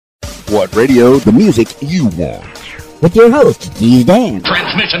What radio? The music you want. With your host, Keys Dan.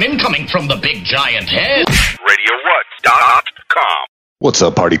 Transmission incoming from the big giant head. RadioWhat.com. What's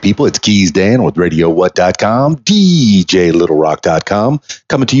up, party people? It's Keys Dan with RadioWhat.com, DJLittleRock.com,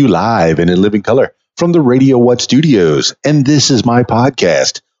 coming to you live and in living color from the Radio What studios. And this is my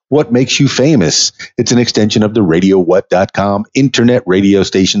podcast, What Makes You Famous. It's an extension of the RadioWhat.com internet radio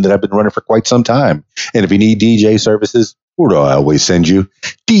station that I've been running for quite some time. And if you need DJ services, where do I always send you?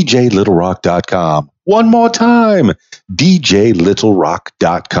 DJLittleRock.com. One more time,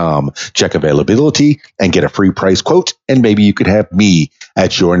 DJLittleRock.com. Check availability and get a free price quote, and maybe you could have me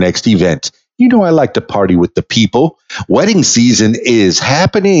at your next event. You know I like to party with the people. Wedding season is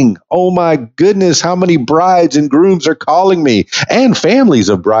happening. Oh my goodness, how many brides and grooms are calling me, and families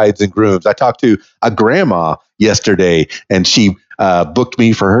of brides and grooms. I talked to a grandma yesterday, and she booked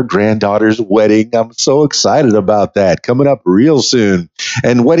me for her granddaughter's wedding. I'm so excited about that. Coming up real soon.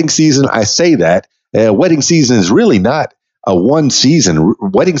 And wedding season, I say that. Wedding season is really not a one season.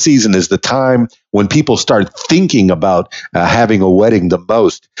 Wedding season is the time when people start thinking about having a wedding the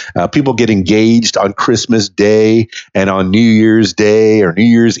most. People get engaged on Christmas Day and on New Year's Day or New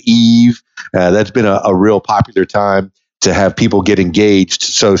Year's Eve. That's been a real popular time to have people get engaged.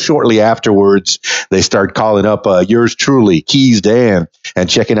 So shortly afterwards, they start calling up yours truly, Keys Dan, and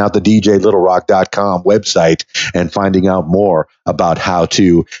checking out the DJLittleRock.com website and finding out more about how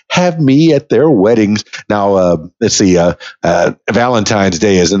to have me at their weddings. Now, let's see, Valentine's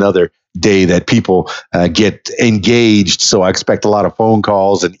Day is another day that people get engaged. So I expect a lot of phone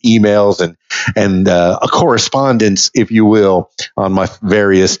calls and emails and a correspondence, if you will, on my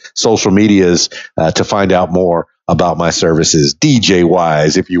various social medias to find out more about my services,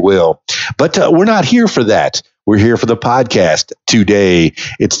 DJ-wise, if you will. But we're not here for that. We're here for the podcast today.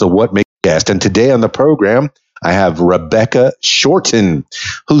 It's the What Makes Cast. And today on the program, I have Rebecca Shorten.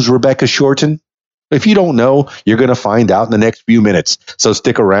 Who's Rebecca Shorten? If you don't know, you're going to find out in the next few minutes. So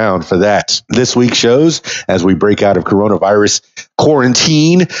stick around for that. This week's shows, as we break out of coronavirus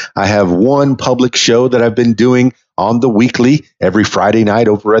quarantine, I have one public show that I've been doing on the weekly every Friday night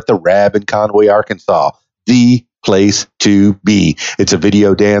over at the Rab in Conway, Arkansas. The place to be. It's a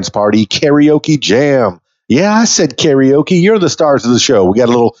video dance party karaoke jam. Yeah, I said karaoke. You're the stars of the show. We got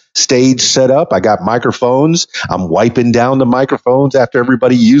a little stage set up. I got microphones. I'm wiping down the microphones after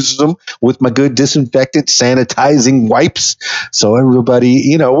everybody uses them with my good disinfectant sanitizing wipes. So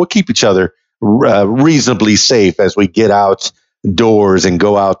everybody, we'll keep each other reasonably safe as we get outdoors and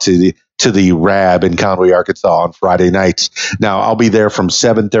go out to the Rab in Conway, Arkansas on Friday nights. Now, I'll be there from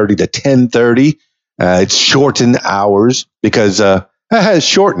 7:30 to 10:30. It's Shorten hours because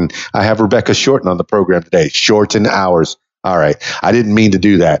Shorten. I have Rebecca Shorten on the program today. Shorten hours. All right. I didn't mean to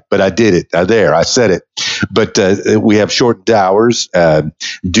do that, but I did it. I said it. But we have shortened hours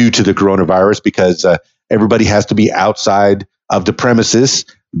due to the coronavirus because everybody has to be outside of the premises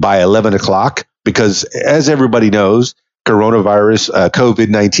by 11 o'clock because, as everybody knows, coronavirus,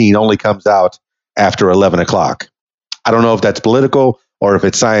 COVID-19 only comes out after 11 o'clock. I don't know if that's political or if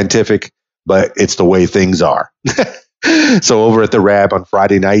it's scientific, but it's the way things are. So over at the Rab on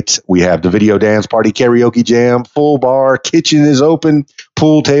Friday nights, we have the video dance party karaoke jam, full bar, kitchen is open,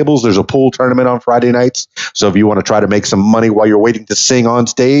 pool tables. There's a pool tournament on Friday nights. So if you want to try to make some money while you're waiting to sing on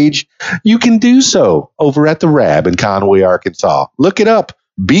stage, you can do so over at the Rab in Conway, Arkansas. Look it up.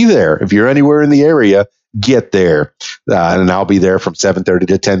 Be there. If you're anywhere in the area, get there. And I'll be there from 7:30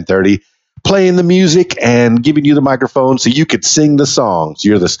 to 10:30. Playing the music and giving you the microphone so you could sing the songs.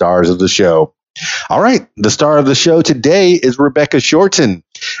 You're the stars of the show. All right. The star of the show today is Rebecca Shorten.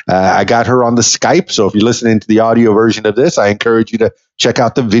 I got her on the Skype. So if you're listening to the audio version of this, I encourage you to check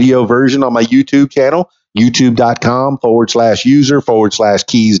out the video version on my YouTube channel,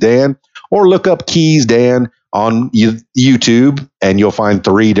 youtube.com/user/Keys Dan, or look up Keys Dan on YouTube and you'll find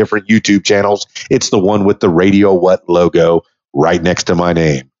 3 different YouTube channels. It's the one with the Radio What logo right next to my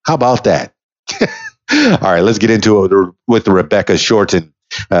name. How about that? All right, let's get into it with Rebecca Shorten.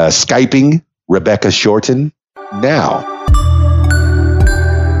 Skyping Rebecca Shorten now.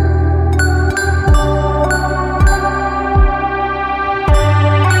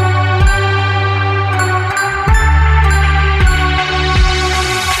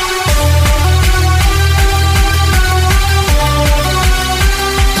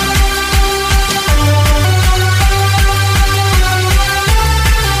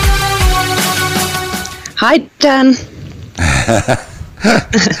 Hi, Dan.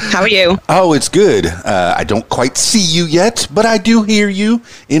 How are you? Oh, it's good. I don't quite see you yet, but I do hear you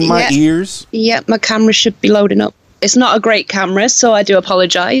in my ears. Yeah, my camera should be loading up. It's not a great camera, so I do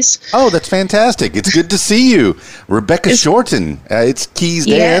apologize. Oh, that's fantastic. It's good to see you. Rebecca Shorten. It's Keys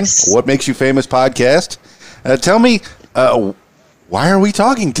Dan, Yes. What Makes You Famous podcast. Tell me, why are we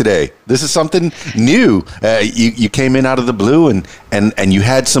talking today? This is something new. You came in out of the blue and you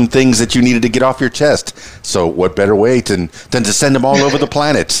had some things that you needed to get off your chest. So what better way than to send them all over the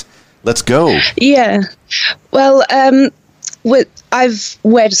planet? Let's go. Yeah. Well, where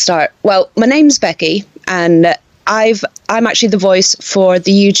to start? Well, my name's Becky, and I'm actually the voice for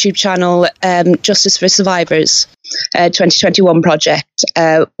the YouTube channel Justice for Survivors 2021 project.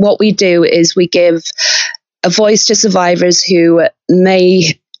 What we do is we give a voice to survivors who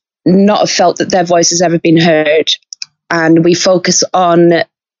may not have felt that their voice has ever been heard, and we focus on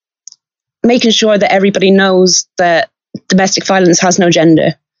making sure that everybody knows that domestic violence has no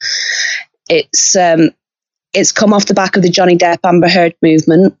gender. It's come off the back of the Johnny Depp Amber Heard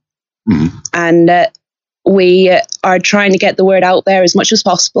movement, and we are trying to get the word out there as much as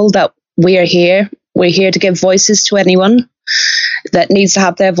possible that we are here. We're here to give voices to anyone that needs to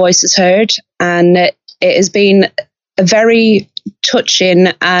have their voices heard, and it has been a very touching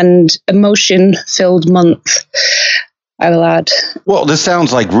and emotion-filled month, I will add. Well, this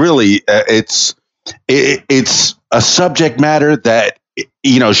sounds like really it's a subject matter that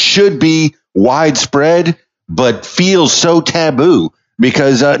should be widespread, but feels so taboo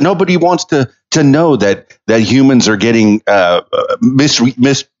because nobody wants to know that humans are getting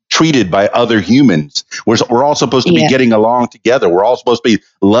mistreated by other humans. We're all supposed to be getting along together. We're all supposed to be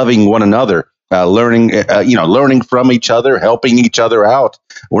loving one another, learning from each other, helping each other out.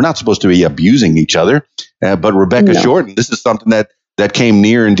 We're not supposed to be abusing each other. But Rebecca Shorten, this is something that came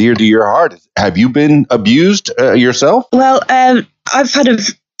near and dear to your heart. Have you been abused yourself? Well, I've had a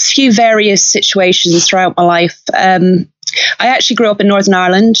few various situations throughout my life. I actually grew up in Northern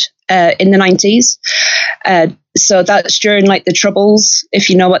Ireland in the 90s. So that's during the Troubles, if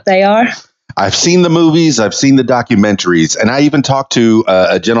you know what they are. I've seen the movies, I've seen the documentaries, and I even talked to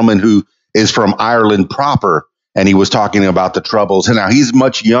a gentleman who is from Ireland proper, and he was talking about the Troubles. And now he's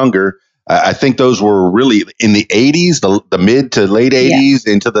much younger. I think those were really in the 80s, the mid to late 80s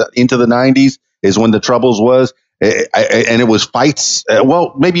into the 90s is when the Troubles was. And it was fights.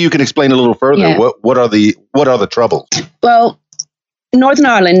 Well, maybe you can explain a little further. Yeah. What are the Troubles? Well, Northern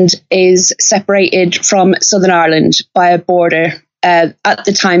Ireland is separated from Southern Ireland by a border. At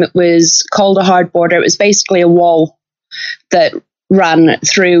the time, it was called a hard border. It was basically a wall that ran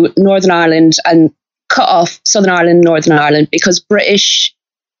through Northern Ireland and cut off Southern Ireland and Northern Ireland because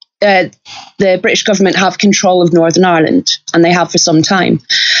the British government have control of Northern Ireland, and they have for some time.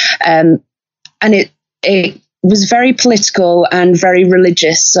 And it was very political and very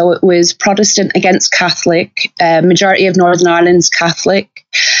religious. So it was Protestant against Catholic. Majority of Northern Ireland's Catholic.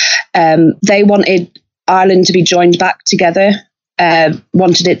 They wanted Ireland to be joined back together,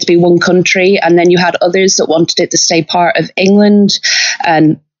 wanted it to be one country. And then you had others that wanted it to stay part of England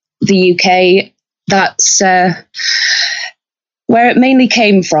and the UK. That's where it mainly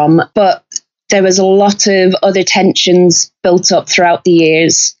came from. But there was a lot of other tensions built up throughout the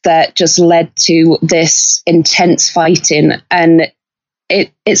years that just led to this intense fighting. And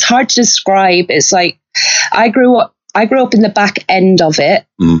it's hard to describe. It's like I grew up in the back end of it,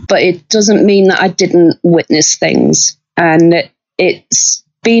 but it doesn't mean that I didn't witness things. And it's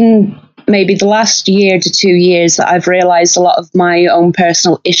been maybe the last year to 2 years that I've realized a lot of my own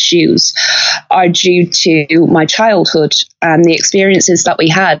personal issues are due to my childhood and the experiences that we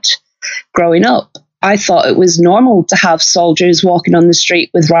had growing up. I thought it was normal to have soldiers walking on the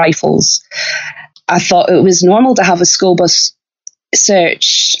street with rifles. I thought it was normal to have a school bus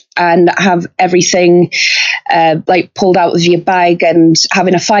searched and have everything pulled out of your bag and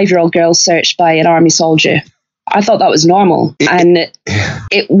having a 5-year-old girl searched by an army soldier. I thought that was normal. And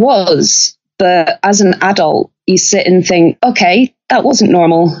it was. But as an adult, you sit and think, okay, that wasn't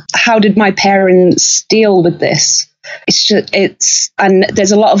normal. How did my parents deal with this? And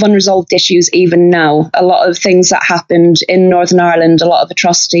there's a lot of unresolved issues even now. A lot of things that happened in Northern Ireland, a lot of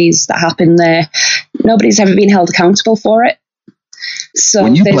atrocities that happened there. Nobody's ever been held accountable for it. So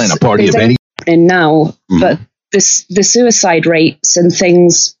when you plan a party of any now, but the suicide rates and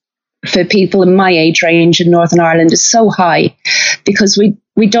things for people in my age range in Northern Ireland is so high because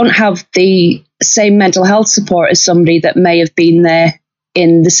we don't have the same mental health support as somebody that may have been there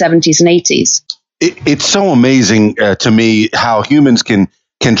in the 70s and 80s. It's so amazing to me how humans can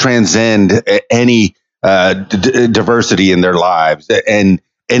transcend any diversity in their lives, and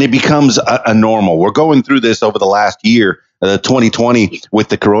it becomes a normal. We're going through this over the last year, 2020, with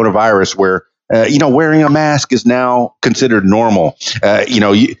the coronavirus, where wearing a mask is now considered normal.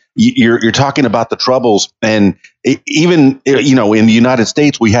 You're talking about the troubles, and even in the United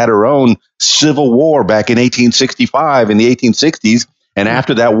States, we had our own civil war back in 1865 in the 1860s, and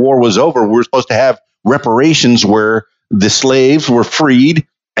after that war was over, we were supposed to have reparations where the slaves were freed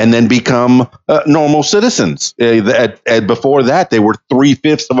and then become normal citizens. Before that, they were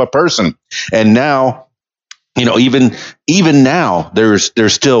 3/5 of a person, and now, even now, there's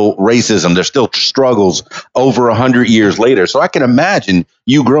still racism. There's still struggles over 100 years later. So I can imagine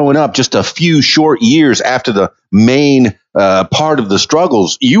you growing up just a few short years after the main part of the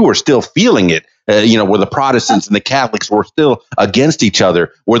struggles, you were still feeling it. Where the Protestants and the Catholics were still against each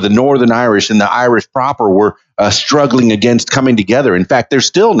other, where the Northern Irish and the Irish proper were struggling against coming together. In fact, they're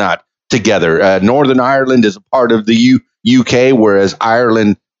still not together. Northern Ireland is a part of the UK, whereas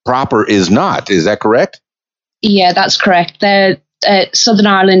Ireland proper is not. Is that correct? Yeah, that's correct. Southern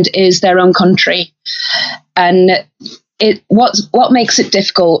Ireland is their own country, and what makes it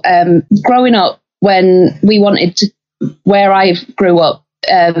difficult. Growing up, when we wanted to, where I grew up,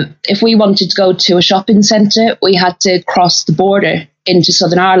 if we wanted to go to a shopping centre, we had to cross the border into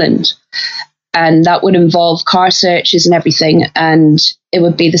Southern Ireland, and that would involve car searches and everything, and it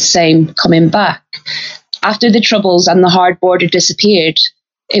would be the same coming back. After the Troubles and the hard border disappeared,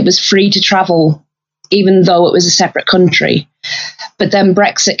 it was free to travel, even though it was a separate country. But then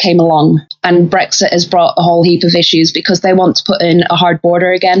Brexit came along, and Brexit has brought a whole heap of issues because they want to put in a hard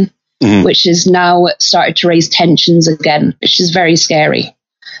border again, which has now started to raise tensions again, which is very scary.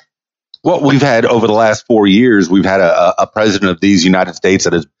 Well, we've had over the last 4 years, we've had a president of these United States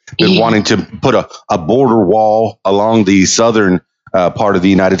that has been wanting to put a border wall along the southern part of the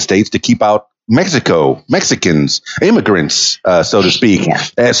United States to keep out Mexicans, immigrants, so to speak.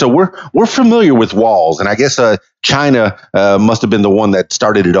 Yeah. So we're familiar with walls, and I guess China must have been the one that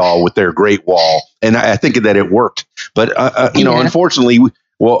started it all with their Great Wall, and I think that it worked. But unfortunately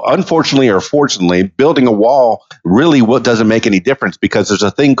or fortunately, building a wall really doesn't make any difference, because there's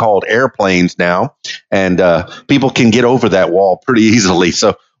a thing called airplanes now, and people can get over that wall pretty easily.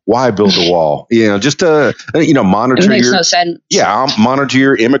 So why build a wall? Just to monitor. It makes no sense. Yeah, monitor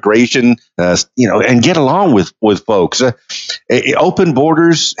your immigration. And get along with folks. Open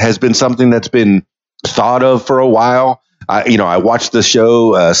borders has been something that's been thought of for a while. I watched the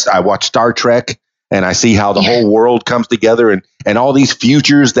show. I watched Star Trek, and I see how the whole world comes together, and all these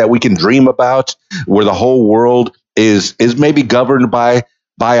futures that we can dream about, where the whole world is maybe governed by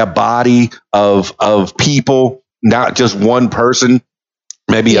a body of people, not just one person.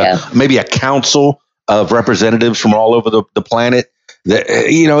 Maybe a council of representatives from all over the planet.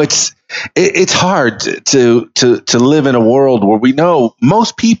 It's hard to live in a world where we know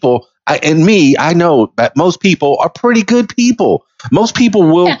most people, I know that most people are pretty good people. Most people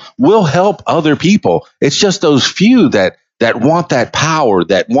will help other people. It's just those few that want that power,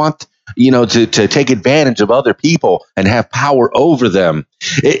 that want to take advantage of other people and have power over them.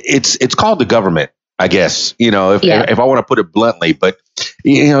 It's called the government, I guess, if I want to put it bluntly. But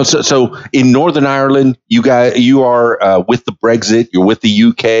so in Northern Ireland, you are with the Brexit, you're with the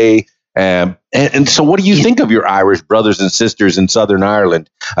UK, and so what do you think of your Irish brothers and sisters in Southern Ireland?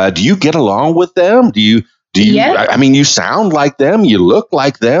 Do you get along with them? Do you? Yeah. I mean, you sound like them, you look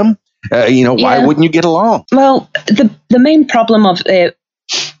like them. Why wouldn't you get along? Well, the main problem of it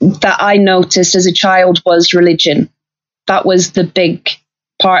that I noticed as a child was religion. That was the big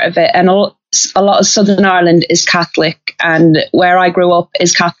part of it, and a lot of Southern Ireland is Catholic, and where I grew up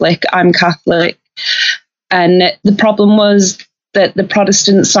is Catholic. I'm Catholic. And the problem was that the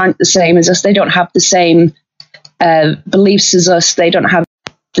Protestants aren't the same as us. They don't have the same beliefs as us. They don't have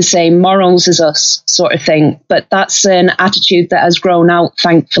the same morals as us, sort of thing. But that's an attitude that has grown out,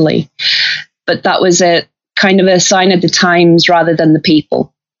 thankfully. But that was a kind of a sign of the times rather than the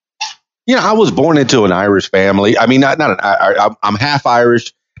people. I was born into an Irish family. I mean, I'm half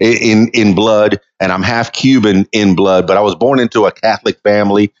Irish in blood, and I'm half Cuban in blood, but I was born into a Catholic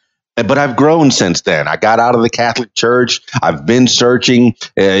family. But I've grown since then. I got out of the Catholic Church. I've been searching,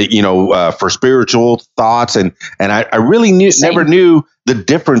 for spiritual thoughts, and I really never knew the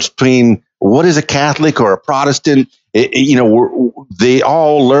difference between what is a Catholic or a Protestant. They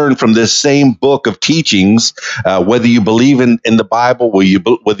all learn from this same book of teachings. Whether you believe in the Bible,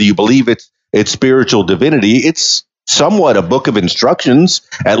 whether you believe it's spiritual divinity, it's somewhat a book of instructions.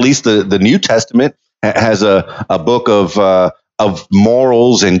 At least the New Testament has a book of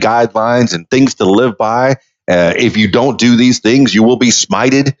morals and guidelines and things to live by. If you don't do these things, you will be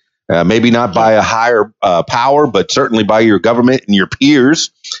smited. Maybe not by a higher power, but certainly by your government and your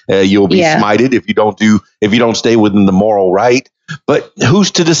peers. You'll be smited if you don't stay within the moral right. But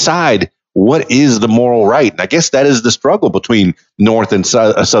who's to decide what is the moral right? And I guess that is the struggle between North and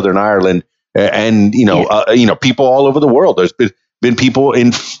Southern Ireland, and people all over the world. There's been people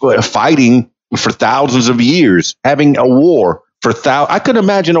fighting for thousands of years, having a war for I could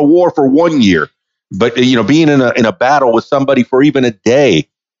imagine a war for 1 year, but being in a battle with somebody for even a day,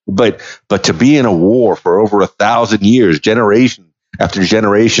 but to be in a war for over 1,000 years, generation after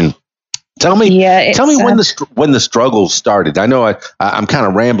generation. Tell me when the struggles started. I know I'm kind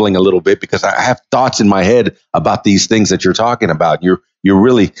of rambling a little bit because I have thoughts in my head about these things that you're talking about. You're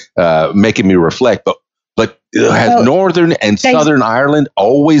really making me reflect. But has Northern and Southern Ireland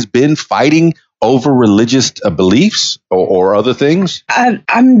always been fighting over religious beliefs or other things?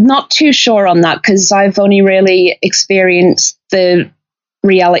 I'm not too sure on that because I've only really experienced the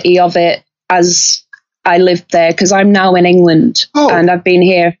reality of it as I lived there, because I'm now in England and I've been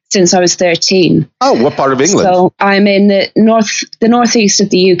here since I was 13. Oh, what part of England? So I'm in the northeast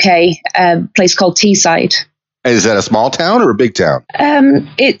of the UK, a place called Teesside. Is that a small town or a big town?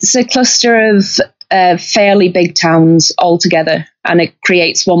 It's a cluster of fairly big towns all together, and it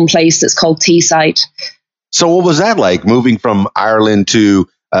creates one place that's called Teesside. So what was that like, moving from Ireland to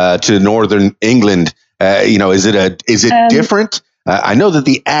northern England? Is it different? I know that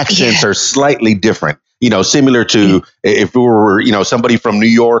the accents are slightly different. Similar to if we were, somebody from New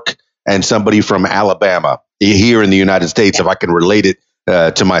York and somebody from Alabama here in the United States, if I can relate it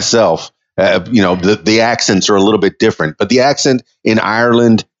to myself, the accents are a little bit different. But the accent in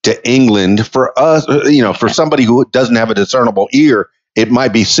Ireland to England for us, for somebody who doesn't have a discernible ear, it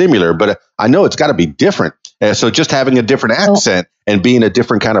might be similar, but I know it's got to be different. So just having a different accent and being a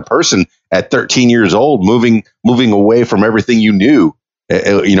different kind of person at 13 years old, moving away from everything you knew,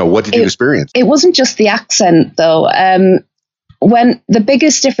 what did you experience? It wasn't just the accent, though. When the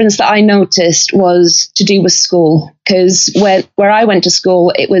biggest difference that I noticed was to do with school, because where I went to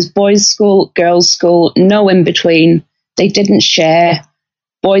school, it was boys' school, girls' school, no in between. They didn't share.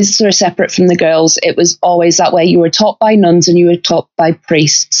 Boys were separate from the girls. It was always that way. You were taught by nuns and you were taught by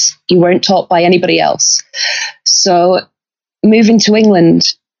priests. You weren't taught by anybody else. So moving to England,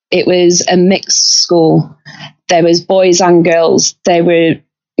 it was a mixed school. There was boys and girls. There were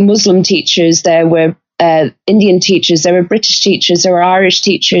Muslim teachers. There were Indian teachers. There were British teachers. There were Irish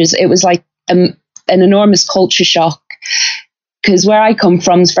teachers. It was like an enormous culture shock, because where I come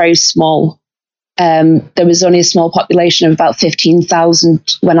from is very small. There was only a small population of about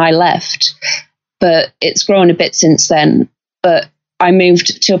 15,000 when I left, but it's grown a bit since then. But I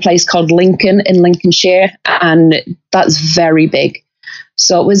moved to a place called Lincoln in Lincolnshire, and that's very big.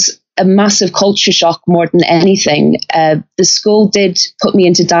 So it was a massive culture shock more than anything. The school did put me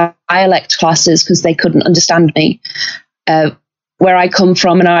into dialect classes because they couldn't understand me. Where I come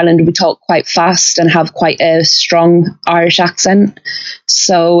from in Ireland, we talk quite fast and have quite a strong Irish accent.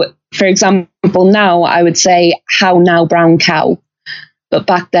 So, for example, now I would say, how now brown cow. But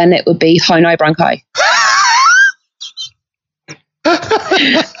back then it would be, how now brown cow.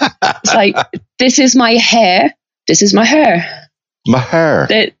 It's like, this is my hair. This is my hair. My hair.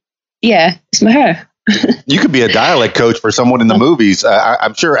 It's my hair. You could be a dialect coach for someone in the movies.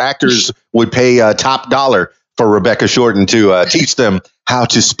 I'm sure actors would pay top dollar for Rebecca Shorten to teach them how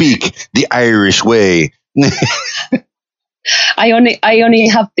to speak the Irish way. I only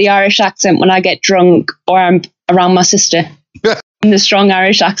have the Irish accent when I get drunk or I'm around my sister. And the strong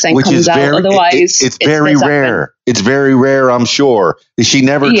Irish accent Which comes is out. Otherwise, it's very rare. It's very rare, I'm sure. She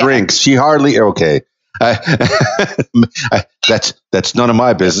never drinks. She hardly. Okay. That's none of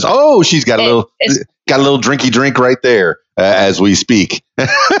my business. Oh, she's got a little drinky drink right there as we speak.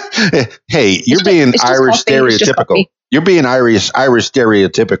 Hey, you're being Irish stereotypical. You're being Irish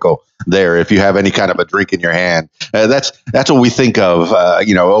stereotypical there. If you have any kind of a drink in your hand, that's what we think of.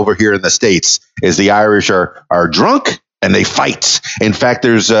 Over here in the States, is the Irish are drunk and they fight. In fact,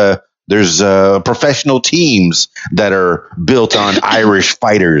 there's professional teams that are built on Irish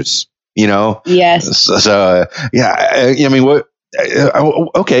fighters. Yes. So I mean, what?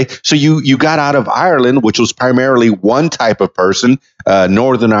 Okay, so you got out of Ireland, which was primarily one type of person,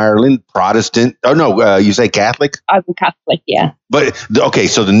 Northern Ireland, Protestant. Oh no, you say Catholic? I'm Catholic, yeah. But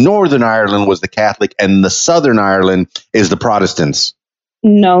so the Northern Ireland was the Catholic, and the Southern Ireland is the Protestants.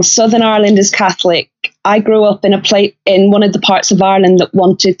 No, Southern Ireland is Catholic. I grew up in one of the parts of Ireland that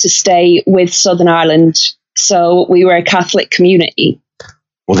wanted to stay with Southern Ireland, so we were a Catholic community.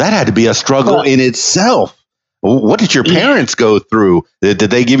 Well, that had to be a struggle in itself. What did your parents go through? Did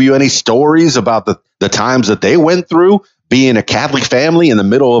they give you any stories about the times that they went through being a Catholic family in the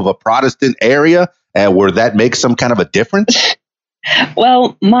middle of a Protestant area, where that makes some kind of a difference?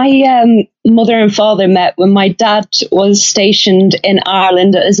 Well, my mother and father met when my dad was stationed in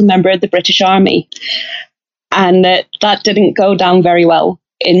Ireland as a member of the British Army. And that didn't go down very well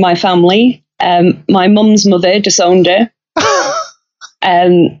in my family. My mum's mother disowned her.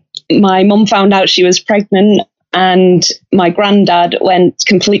 My mum found out she was pregnant, and my granddad went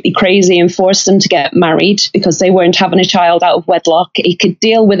completely crazy and forced them to get married because they weren't having a child out of wedlock. He could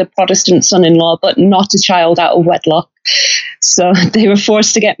deal with a Protestant son-in-law, but not a child out of wedlock. So they were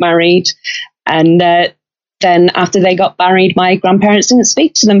forced to get married. And then after they got married, my grandparents didn't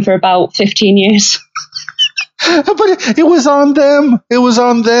speak to them for about 15 years. But it was on them. It was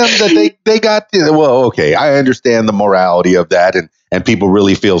on them that they got. Well, okay, I understand the morality of that, and people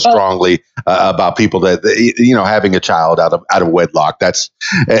really feel strongly about people that having a child out of wedlock.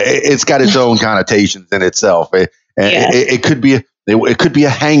 It's got its own connotations in itself. It could be. It could be a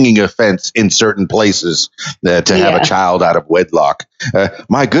hanging offense in certain places to have a child out of wedlock.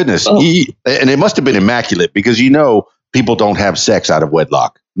 My goodness, and it must have been immaculate because people don't have sex out of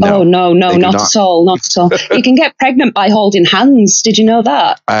wedlock. No, not at all. Not at all. You can get pregnant by holding hands. Did you know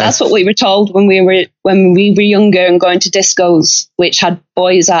that? That's what we were told when we were younger and going to discos, which had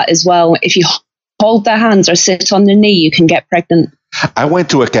boys at as well. If you hold their hands or sit on their knee, you can get pregnant. I went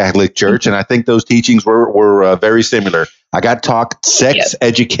to a Catholic church, and I think those teachings were very similar. I got taught sex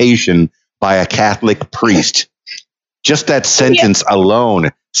education by a Catholic priest. Just that sentence alone,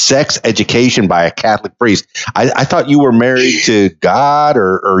 sex education by a Catholic priest. I thought you were married to God,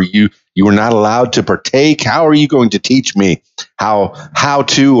 or you were not allowed to partake. How are you going to teach me how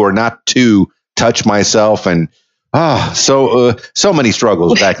to or not to touch myself? And so many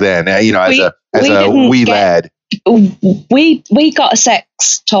struggles back then. As a wee lad. We got a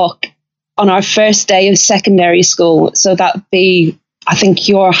sex talk on our first day of secondary school. So that'd be, I think,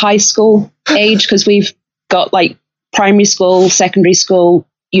 your high school age, because we've got like primary school, secondary school,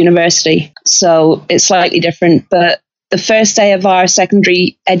 university. So it's slightly different. But the first day of our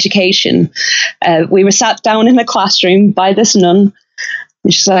secondary education, we were sat down in a classroom by this nun.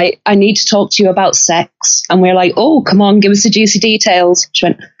 And she's like, I need to talk to you about sex. And we're like, oh, come on, give us the juicy details. She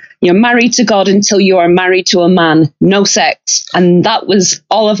went, you're married to God until you are married to a man. No sex. And that was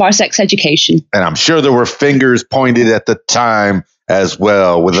all of our sex education. And I'm sure there were fingers pointed at the time as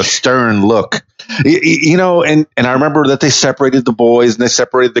well, with a stern look. And I remember that they separated the boys and they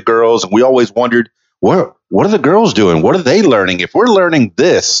separated the girls. And we always wondered, what are the girls doing? What are they learning? If we're learning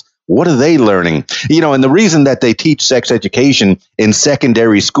this, what are they learning? And the reason that they teach sex education in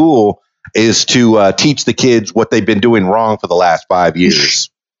secondary school is to teach the kids what they've been doing wrong for the last 5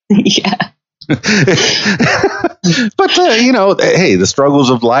 years. Yeah. But, hey, the struggles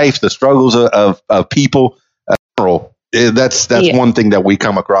of life, the struggles of people, that's one thing that we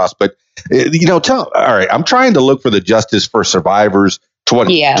come across. But, all right, I'm trying to look for the Justice for Survivors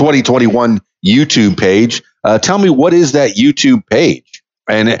 2021 YouTube page. Tell me, what is that YouTube page?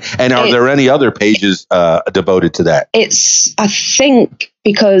 And are there any other pages devoted to that? I think,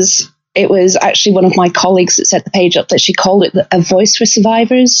 because it was actually one of my colleagues that set the page up, that she called it A Voice for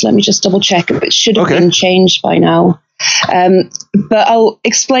Survivors. Let me just double check. It should have been changed by now. But I'll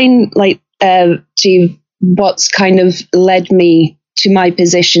explain to you what's kind of led me to my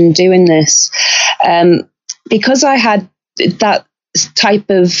position doing this. Because I had that type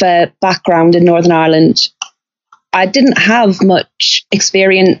of background in Northern Ireland, I didn't have much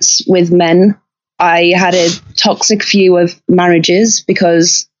experience with men. I had a toxic view of marriages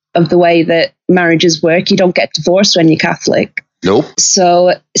because of the way that marriages work. You don't get divorced when you're Catholic. Nope.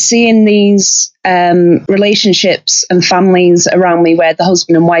 So seeing these relationships and families around me where the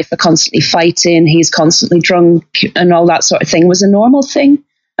husband and wife are constantly fighting, he's constantly drunk and all that sort of thing was a normal thing,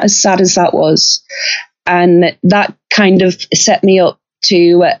 as sad as that was. And that kind of set me up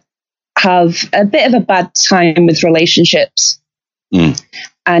to have a bit of a bad time with relationships. And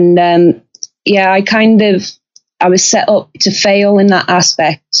I was set up to fail in that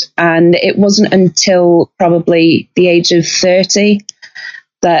aspect. And it wasn't until probably the age of 30,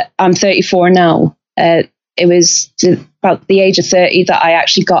 that I'm 34 now. It was about the age of 30 that I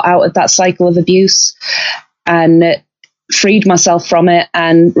actually got out of that cycle of abuse and freed myself from it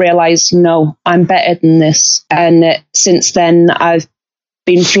and realized, no, I'm better than this. And since then, I've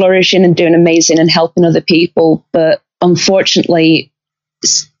been flourishing and doing amazing and helping other people. But unfortunately,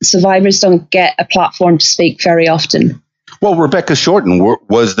 survivors don't get a platform to speak very often. Well, Rebecca Shorten,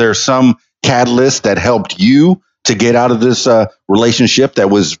 was there some catalyst that helped you to get out of this relationship that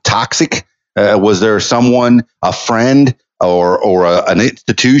was toxic? Was there someone, a friend or an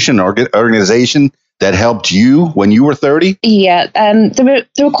institution, organization that helped you when you were 30? Yeah, there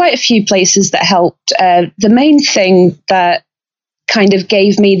were quite a few places that helped. The main thing that kind of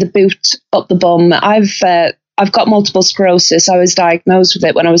gave me the boot up the bum. I've got multiple sclerosis. I was diagnosed with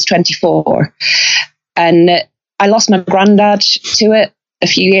it when I was 24, and I lost my granddad to it a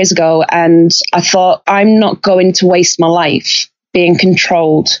few years ago. And I thought, I'm not going to waste my life being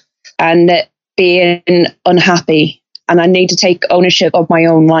controlled and being unhappy. And I need to take ownership of my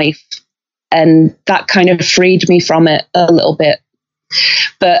own life. And that kind of freed me from it a little bit.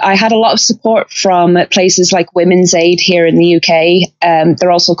 But I had a lot of support from places like Women's Aid here in the UK.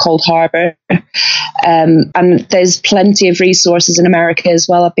 They're also called Harbour. And there's plenty of resources in America as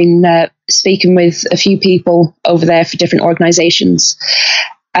well. I've been speaking with a few people over there for different organizations.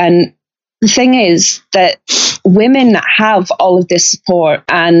 And the thing is that women have all of this support.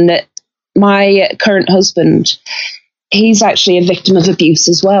 And my current husband, he's actually a victim of abuse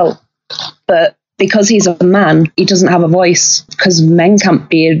as well. But because he's a man, he doesn't have a voice, because men can't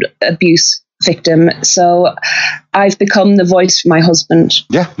be an abuse victim. So I've become the voice for my husband.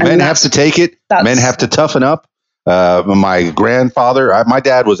 Yeah, men have to take it. Men have to toughen up. My grandfather, my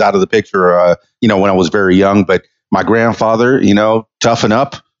dad was out of the picture, when I was very young, but my grandfather, toughen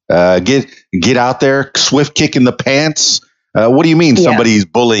up, get out there, swift kick in the pants. What do you mean somebody's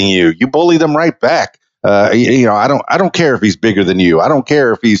bullying you? You bully them right back. I don't care if he's bigger than you. I don't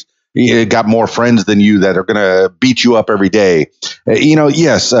care if he's got more friends than you that are going to beat you up every day.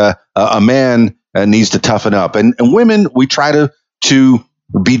 Yes, a man needs to toughen up, and women, we try to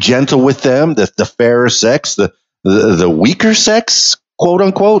be gentle with them. The fairer sex, the weaker sex, quote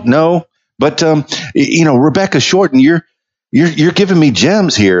unquote. No, but Rebecca Shorten, you're giving me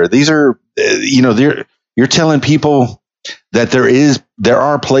gems here. These are you're telling people that there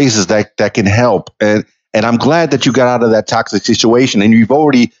are places that can help, and I'm glad that you got out of that toxic situation. And you've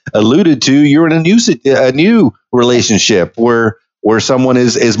already alluded to you're in a new relationship where someone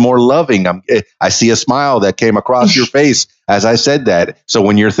is more loving. I see a smile that came across your face as I said that. So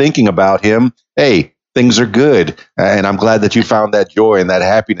when you're thinking about him, hey, things are good, and I'm glad that you found that joy and that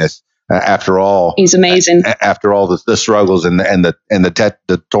happiness after all. He's amazing. After all the struggles and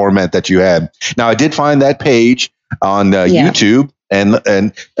the torment that you had. Now, I did find that page on YouTube. And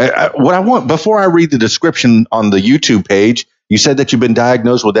what I want, before I read the description on the YouTube page, you said that you've been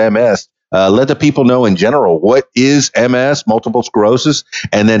diagnosed with MS. Let the people know in general, what is MS, multiple sclerosis,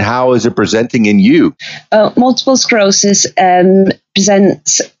 and then how is it presenting in you? Multiple sclerosis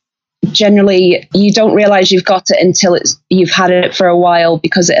presents, generally, you don't realize you've got it until you've had it for a while,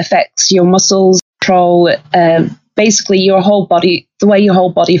 because it affects your muscles, control, basically your whole body, the way your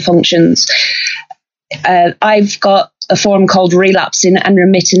whole body functions. I've got a form called relapsing and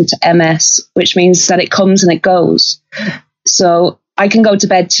remittent MS, which means that it comes and it goes. So I can go to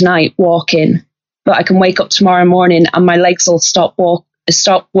bed tonight walking, but I can wake up tomorrow morning and my legs will stop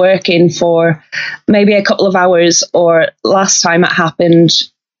working for maybe a couple of hours, or last time it happened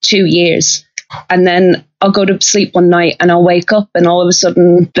 2 years. And then I'll go to sleep one night and I'll wake up and all of a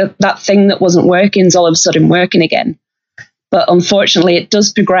sudden that thing that wasn't working is all of a sudden working again. But unfortunately, it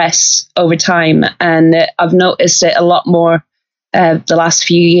does progress over time. And I've noticed it a lot more the last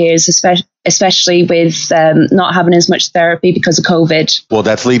few years, especially with not having as much therapy because of COVID. Well,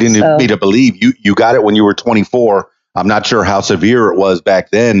 that's leading me to believe you got it when you were 24. I'm not sure how severe it was back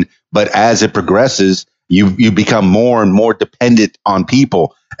then, but as it progresses, you become more and more dependent on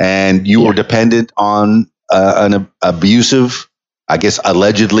people. And you were dependent on an abusive, I guess,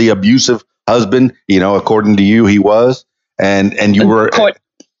 allegedly abusive husband. According to you, he was. And you were court.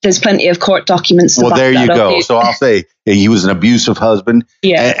 There's plenty of court documents. Well, there you go. So I'll say he was an abusive husband.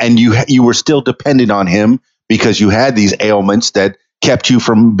 Yeah. And you were still dependent on him because you had these ailments that kept you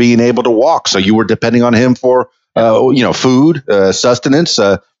from being able to walk. So you were depending on him for, food, sustenance,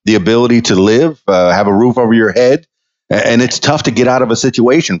 the ability to live, have a roof over your head. And it's tough to get out of a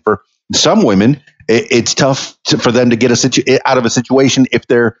situation. For some women, it's tough for them to get out of a situation if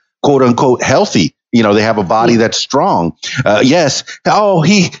they're quote unquote healthy. They have a body that's strong. Yes. Oh,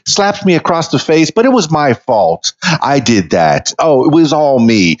 he slapped me across the face, but it was my fault. I did that. Oh, it was all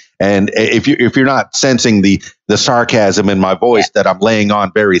me. And if you're not sensing the sarcasm in my voice that I'm laying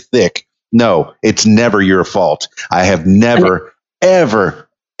on very thick, no, it's never your fault. I have never, ever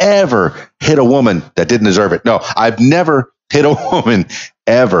hit a woman that didn't deserve it. No, I've never hit a woman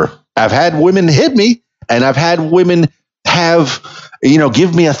ever. I've had women hit me, and I've had women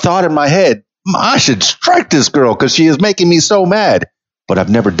give me a thought in my head. I should strike this girl because she is making me so mad. But I've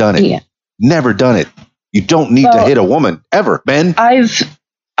never done it. Yeah. Never done it. You don't need to hit a woman ever, Ben.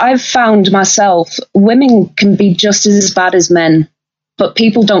 I've found myself, women can be just as bad as men, but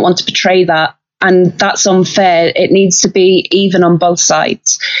people don't want to portray that. And that's unfair. It needs to be even on both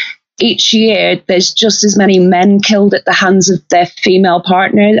sides. each year there's just as many men killed at the hands of their female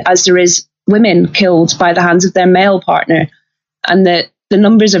partner as there is women killed by the hands of their male partner. And the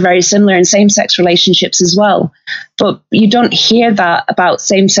numbers are very similar in same-sex relationships as well. But you don't hear that about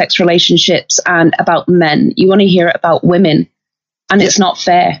same-sex relationships and about men. You only hear it about women. And it's not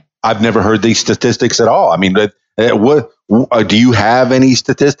fair. I've never heard these statistics at all. I mean, what do you have any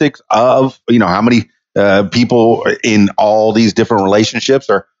statistics of, how many people in all these different relationships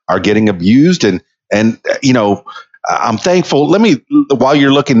are getting abused? And I'm thankful. While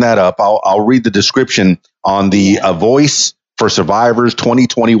you're looking that up, I'll read the description on the Voice for Survivors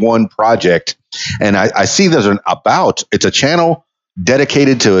 2021 project. And I see it's a channel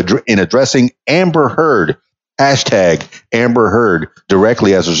dedicated to in addressing Amber Heard, hashtag Amber Heard,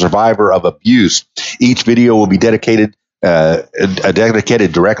 directly as a survivor of abuse. Each video will be dedicated, a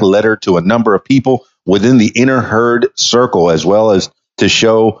dedicated direct letter to a number of people within the inner Heard circle, as well as to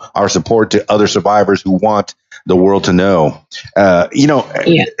show our support to other survivors who want the world to know.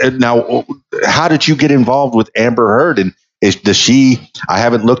 Now, how did you get involved with Amber Heard? And I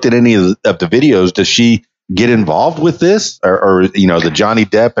haven't looked at any of the videos. Does she get involved with this or the Johnny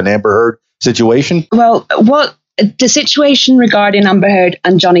Depp and Amber Heard situation? Well, the situation regarding Amber Heard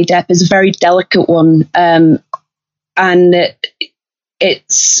and Johnny Depp is a very delicate one. And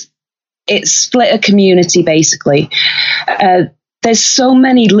it's split a community, basically. There's so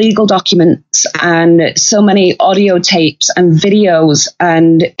many legal documents and so many audio tapes and videos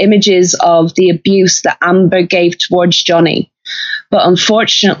and images of the abuse that Amber gave towards Johnny. But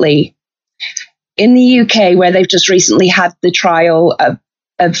unfortunately, in the UK, where they've just recently had the trial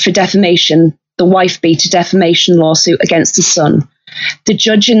for defamation, the wife beater defamation lawsuit against the son, the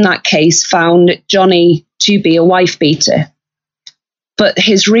judge in that case found Johnny to be a wife beater. But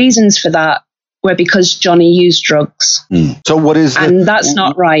his reasons for that were because Johnny used drugs. So what is it? And that's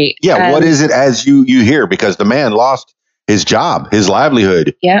not right. Yeah, what is it as you hear? Because the man lost his job, his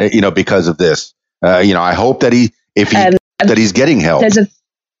livelihood, because of this. I hope that he's getting help.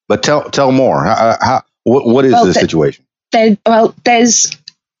 But tell more. What is the situation? There's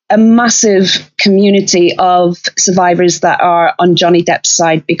a massive community of survivors that are on Johnny Depp's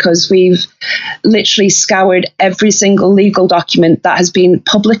side, because we've literally scoured every single legal document that has been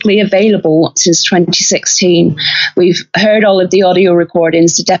publicly available since 2016. We've heard all of the audio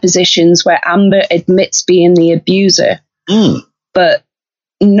recordings, the depositions where Amber admits being the abuser. But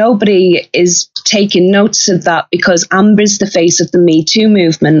nobody is taking notice of that because Amber's the face of the Me Too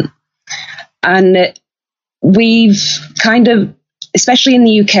movement. And we've kind of, especially in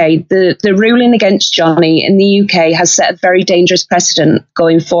the UK, the ruling against Johnny in the UK has set a very dangerous precedent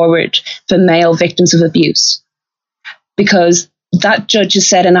going forward for male victims of abuse. Because that judge has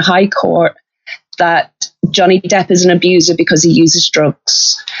said in a high court that Johnny Depp is an abuser because he uses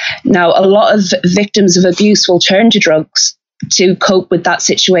drugs. Now, a lot of victims of abuse will turn to drugs to cope with that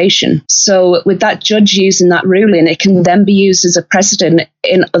situation. So with that judge using that ruling, it can then be used as a precedent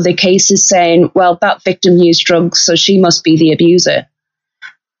in other cases saying, well, that victim used drugs, so she must be the abuser.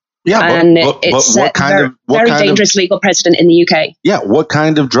 Yeah, and it's a very dangerous legal precedent in the UK. Yeah, what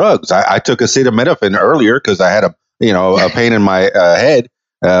kind of drugs? I took acetaminophen earlier because I had a pain in my head.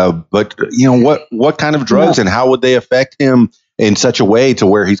 But what kind of drugs and how would they affect him in such a way to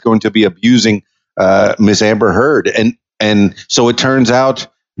where he's going to be abusing Miss Amber Heard? And so it turns out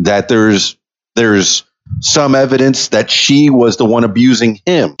that there's some evidence that she was the one abusing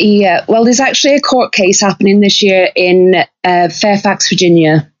him. Yeah, well, there's actually a court case happening this year in Fairfax,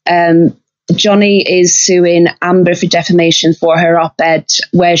 Virginia. Johnny is suing Amber for defamation for her op-ed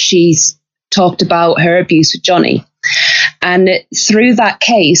where she's talked about her abuse with Johnny. And through that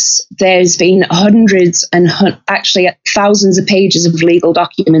case, there's been hundreds and actually thousands of pages of legal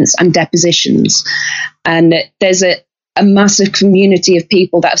documents and depositions. And there's a massive community of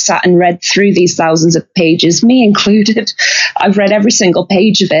people that have sat and read through these thousands of pages, me included. I've read every single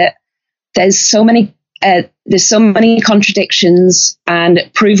page of it. There's so many contradictions and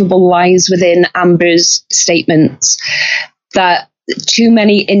provable lies within Amber's statements that too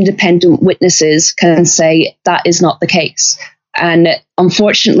many independent witnesses can say that is not the case. And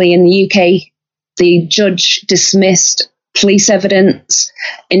unfortunately, in the UK, the judge dismissed police evidence,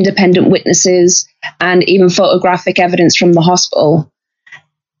 independent witnesses, and even photographic evidence from the hospital.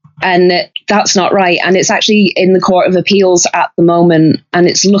 And that's not right. And it's actually in the Court of Appeals at the moment. And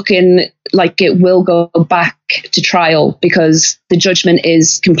it's looking like it will go back to trial because the judgment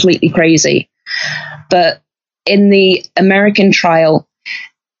is completely crazy. But in the American trial,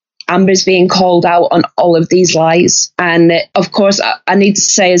 Amber's being called out on all of these lies. And of course, I need to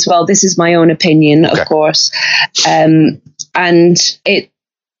say as well, this is my own opinion, of course. And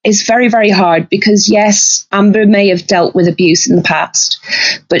is very, very hard because, yes, Amber may have dealt with abuse in the past,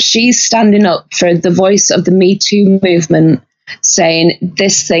 but she's standing up for the voice of the Me Too movement, saying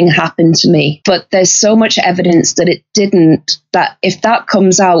this thing happened to me. But there's so much evidence that it didn't, that if that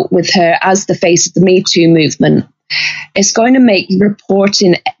comes out with her as the face of the Me Too movement, it's going to make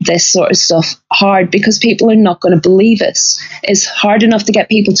reporting this sort of stuff hard because people are not going to believe us. It's hard enough to get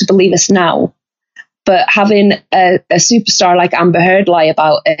people to believe us now. But having a superstar like Amber Heard lie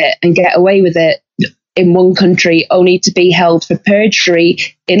about it and get away with it in one country only to be held for perjury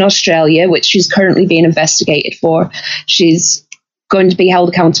in Australia, which she's currently being investigated for. She's going to be held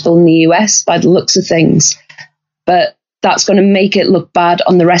accountable in the US by the looks of things. But that's going to make it look bad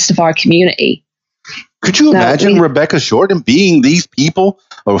on the rest of our community. Could you imagine Rebecca Shorten being these people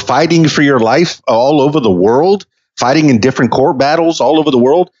or fighting for your life all over the world, fighting in different court battles all over the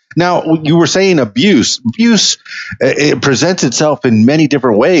world? Now, you were saying abuse. Abuse, it presents itself in many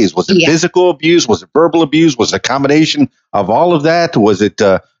different ways. Was it physical abuse? Was it verbal abuse? Was it a combination of all of that? Was it,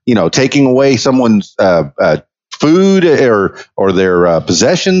 taking away someone's food or their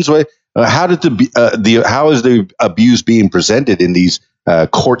possessions? How is the abuse being presented in these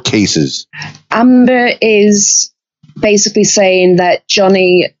court cases? Amber is basically saying that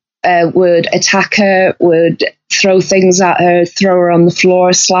Johnny would attack her, would throw things at her, throw her on the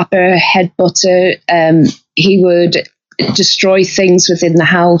floor, slap her, headbutt her. He would destroy things within the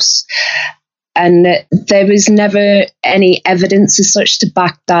house. And there was never any evidence as such to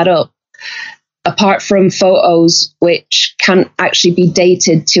back that up, apart from photos which can't actually be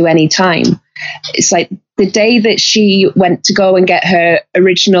dated to any time. It's like the day that she went to go and get her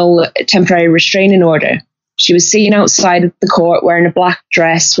original temporary restraining order, she was seen outside of the court wearing a black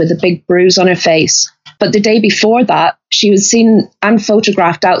dress with a big bruise on her face. But the day before that, she was seen and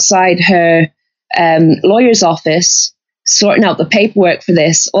photographed outside her lawyer's office, sorting out the paperwork for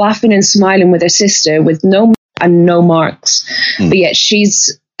this, laughing and smiling with her sister with no marks. But yet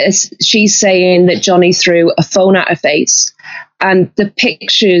she's saying that Johnny threw a phone at her face. And the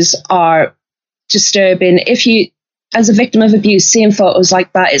pictures are disturbing. If you, as a victim of abuse, seeing photos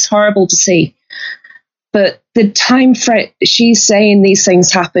like that, it's horrible to see. But the time frame, she's saying these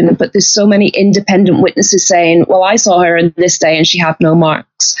things happen, but there's so many independent witnesses saying, well, I saw her in this day and she had no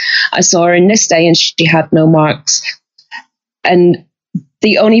marks. I saw her in this day and she had no marks. And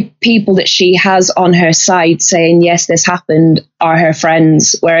the only people that she has on her side saying, yes, this happened, are her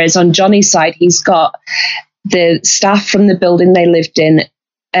friends. Whereas on Johnny's side, he's got the staff from the building they lived in,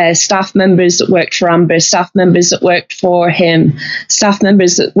 staff members that worked for Amber, staff members that worked for him, staff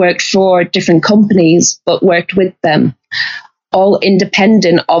members that worked for different companies but worked with them, all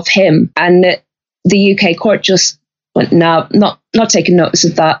independent of him. And the UK court just went, no, not taking notice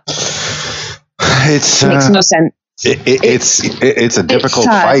of that. It makes no sense. It's a difficult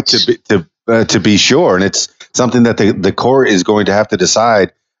fight to be sure, and it's something that the court is going to have to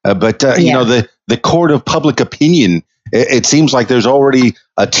decide. But the court of public opinion. It seems like there's already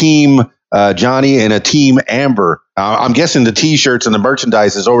a team Johnny and a team Amber. I'm guessing the T-shirts and the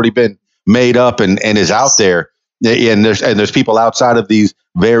merchandise has already been made up and is out there. And there's people outside of these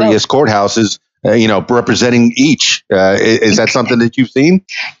various courthouses, representing each. Is that something that you've seen?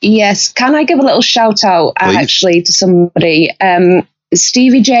 Yes. Can I give a little shout out actually to somebody?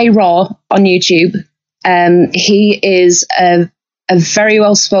 Stevie J Raw on YouTube. He is a very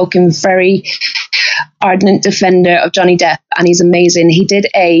well-spoken, very ardent defender of Johnny Depp, and he's amazing. He did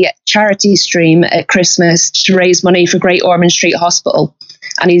a charity stream at Christmas to raise money for Great Ormond Street Hospital,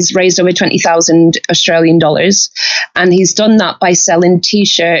 and he's raised over 20,000 Australian dollars. And he's done that by selling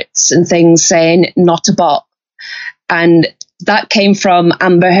T-shirts and things saying, not a bot. And that came from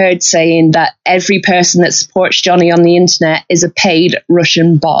Amber Heard saying that every person that supports Johnny on the internet is a paid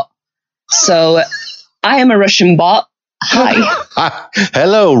Russian bot. So I am a Russian bot. Hi.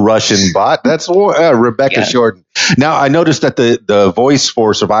 Hello, Russian bot. That's Rebecca Shorten. Now, I noticed that the Voice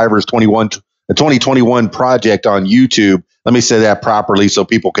for Survivors 2021 project on YouTube, let me say that properly so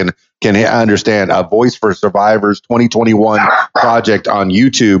people can understand, a Voice for Survivors 2021 project on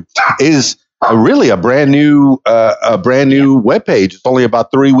YouTube is really a brand new webpage. It's only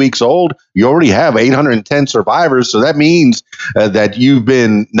about 3 weeks old. You already have 810 survivors. So that means that you've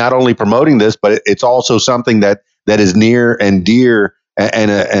been not only promoting this, but it's also something that is near and dear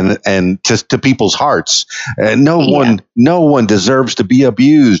and to people's hearts. No one deserves to be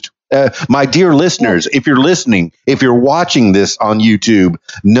abused. My dear listeners, if you're listening, if you're watching this on YouTube,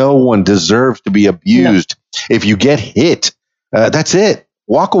 no one deserves to be abused. No. If you get hit, that's it.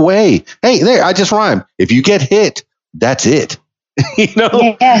 Walk away. Hey, there, I just rhymed. If you get hit, that's it.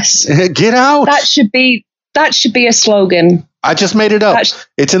 Yes. Get out. That should be That should be a slogan. I just made it up.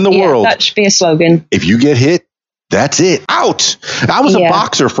 It's in the world. That should be a slogan. If you get hit, that's it. Out. I was a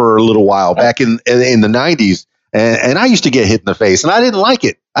boxer for a little while back in the 90s, and I used to get hit in the face, and I didn't like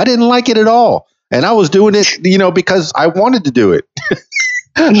it. I didn't like it at all. And I was doing it, because I wanted to do it.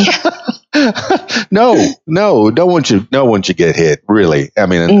 No one should get hit, really. I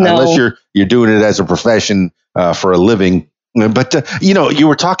mean, unless you're doing it as a profession for a living. But you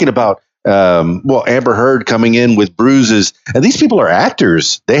were talking about Amber Heard coming in with bruises, and these people are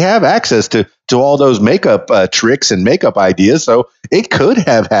actors. They have access to all those makeup tricks and makeup ideas, so it could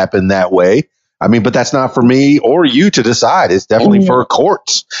have happened that way. I mean, but that's not for me or you to decide. It's definitely for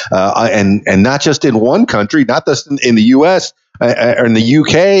courts, and not just in one country, not just in the U.S. Or in the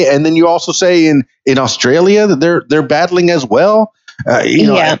UK, and then you also say in Australia that they're battling as well.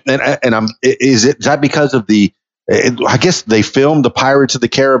 Is that because of I guess they filmed the Pirates of the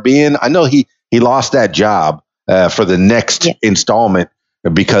Caribbean. I know he lost that job for the next installment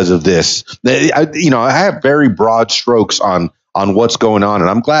because of this. I have very broad strokes on what's going on, and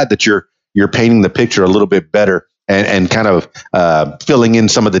I'm glad that you're painting the picture a little bit better and kind of filling in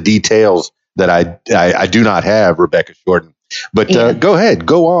some of the details that I do not have, Rebecca Shorten. But go ahead,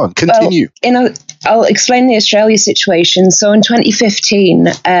 go on, continue. Well, I'll explain the Australia situation. So in 2015,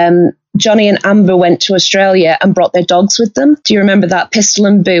 Johnny and Amber went to Australia and brought their dogs with them. Do you remember that? Pistol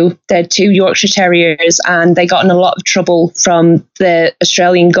and Boo. They're 2 Yorkshire Terriers, and they got in a lot of trouble from the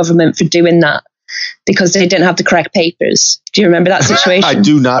Australian government for doing that because they didn't have the correct papers. Do you remember that situation? I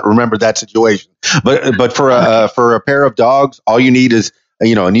do not remember that situation. But for a pair of dogs, all you need is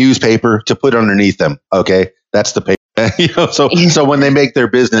a newspaper to put underneath them. Okay, that's the paper. So when they make their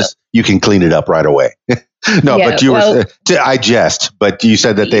business, you can clean it up right away. But you were I jest. But you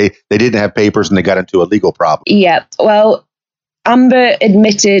said that they didn't have papers and they got into a legal problem. Yeah. Well, Amber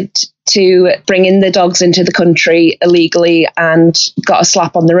admitted to bringing the dogs into the country illegally and got a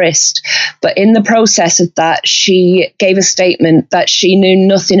slap on the wrist. But in the process of that, she gave a statement that she knew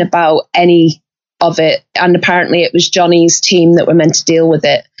nothing about any of it, and apparently it was Johnny's team that were meant to deal with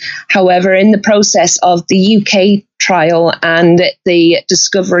it. However, in the process of the UK trial and the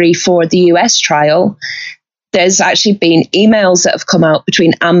discovery for the US trial, there's actually been emails that have come out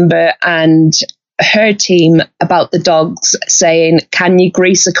between Amber and her team about the dogs saying, can you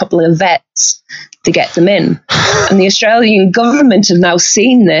grease a couple of vets to get them in? And the Australian government have now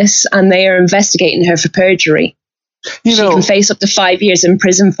seen this and they are investigating her for perjury. She can face up to 5 years in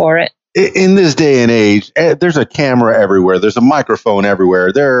prison for it. In this day and age, there's a camera everywhere. There's a microphone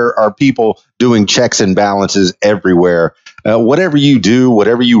everywhere. There are people doing checks and balances everywhere. Whatever you do,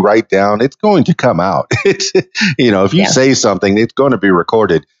 whatever you write down, it's going to come out. It's, if you say something, it's going to be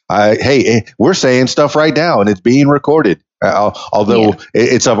recorded. Hey, we're saying stuff right now and it's being recorded. Although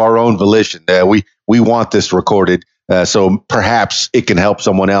it's of our own volition. We want this recorded. So perhaps it can help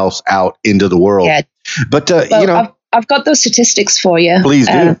someone else out into the world. Yeah. But, I've got those statistics for you. Please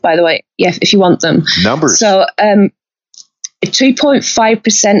do. By the way, if you want them. Numbers. So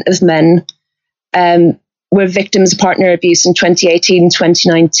 2.5% of men were victims of partner abuse in 2018 and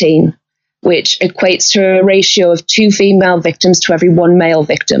 2019, which equates to a ratio of 2 female victims to every 1 male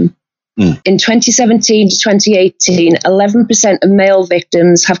victim. In 2017 to 2018, 11% of male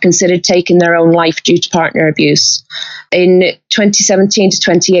victims have considered taking their own life due to partner abuse. In 2017 to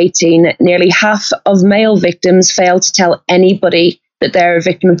 2018, nearly half of male victims failed to tell anybody that they're a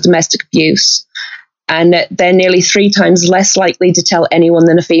victim of domestic abuse. And they're nearly 3 times less likely to tell anyone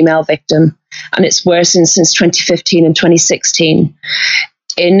than a female victim. And it's worsened since 2015 and 2016.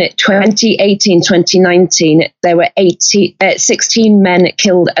 In 2018-2019, there were 16 men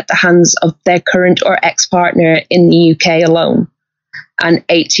killed at the hands of their current or ex-partner in the UK alone, and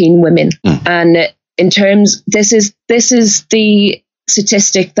 18 women. And in terms, this is the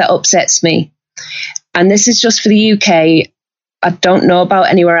statistic that upsets me. And this is just for the UK. I don't know about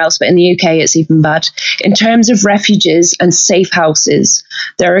anywhere else, but in the UK, it's even bad. In terms of refuges and safe houses,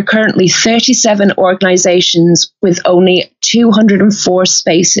 there are currently 37 organisations with only 204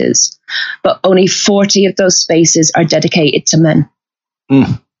 spaces, but only 40 of those spaces are dedicated to men.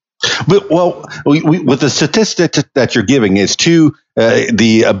 But, with the statistic that you're giving, it's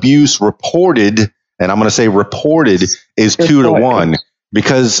the abuse reported, and I'm going to say reported, is 2 to 1.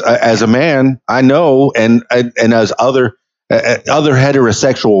 Because as a man, I know, and as other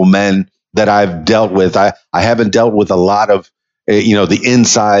heterosexual men that I've dealt with, I haven't dealt with a lot of the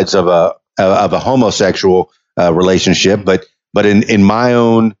insides of a homosexual relationship, but in my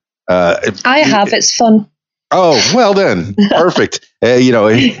own I have. It's fun. Oh, well then, perfect.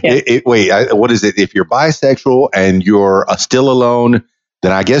 What is it? If you're bisexual and you're still alone,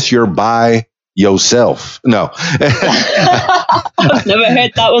 then I guess you're bi yourself. No. I've never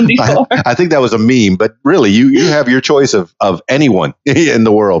heard that one before. I think that was a meme, but really, you have your choice of anyone in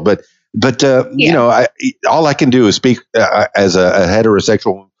the world. But you know, all I can do is speak as a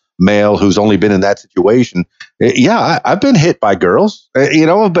heterosexual male who's only been in that situation. Yeah, I've been hit by girls, you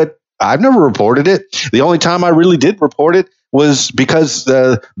know, but I've never reported it. The only time I really did report it was because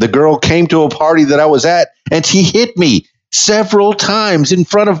the girl came to a party that I was at and she hit me several times in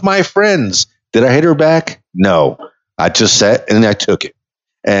front of my friends. Did I hit her back? No. I just sat and I took it.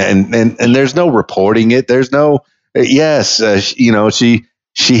 And there's no reporting it. There's no, you know, she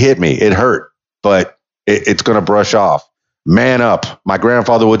hit me. It hurt, but it's going to brush off. Man up, my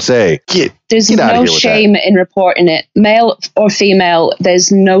grandfather would say. There's get no shame in reporting it. Male or female,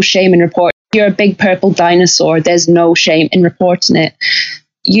 there's no shame in reporting. You're a big purple dinosaur. There's no shame in reporting it.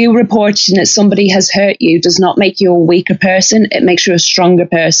 You reporting that somebody has hurt you does not make you a weaker person. It makes you a stronger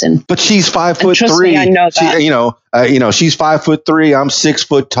person. But she's 5'3". Me, I know that. You know, she's 5'3". I'm 6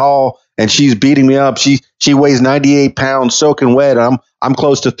 foot tall, and she's beating me up. She weighs 98 pounds, soaking wet. I'm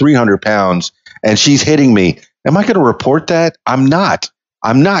close to 300 pounds, and she's hitting me. Am I going to report that? I'm not.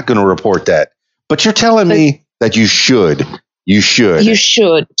 I'm not going to report that. But you're telling me that you should. You should. You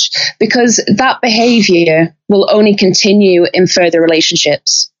should, because that behavior will only continue in further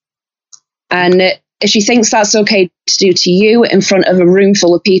relationships. And if she thinks that's okay to do to you in front of a room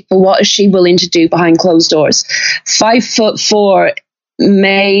full of people, what is she willing to do behind closed doors? 5'4"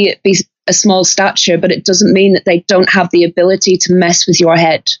 may be a small stature, but it doesn't mean that they don't have the ability to mess with your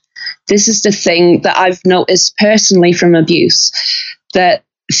head. This is the thing that I've noticed personally from abuse, that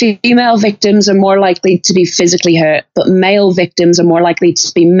female victims are more likely to be physically hurt, but male victims are more likely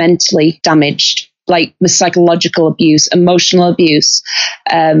to be mentally damaged, like with psychological abuse, emotional abuse.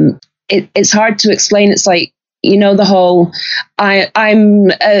 It's hard to explain. It's like, you know, the whole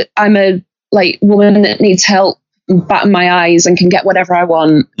I'm a like woman that needs help, batting my eyes and can get whatever I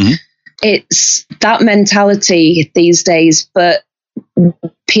want. Mm-hmm. It's that mentality these days, but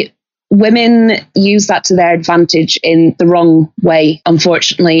women use that to their advantage in the wrong way,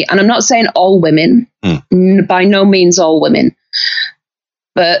 unfortunately. And I'm not saying all women, by no means all women,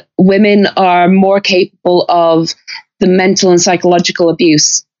 but women are more capable of the mental and psychological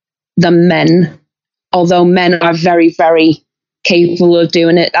abuse than men, although men are very, very capable of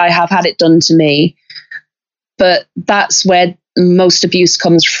doing it. I have had it done to me, but that's where most abuse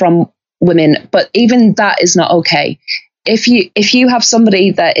comes from women. But even that is not okay. If you have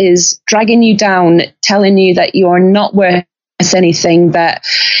somebody that is dragging you down, telling you that you're not worth anything, that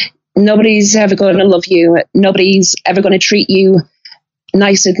nobody's ever going to love you, nobody's ever going to treat you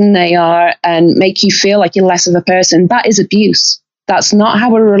nicer than they are and make you feel like you're less of a person, that is abuse. That's not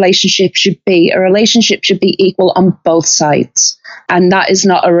how a relationship should be. A relationship should be equal on both sides. And that is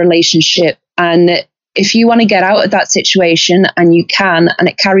not a relationship. And if you want to get out of that situation, and you can, and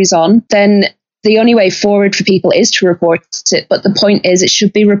it carries on, then the only way forward for people is to report it. But the point is, it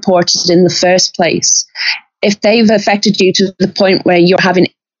should be reported in the first place. If they've affected you to the point where you're having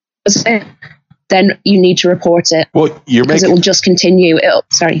it, then you need to report it. Well, because it will just continue.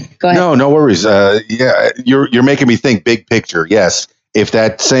 Sorry, go ahead. No worries. You're making me think big picture. Yes, if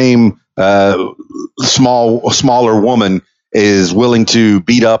that same smaller woman is willing to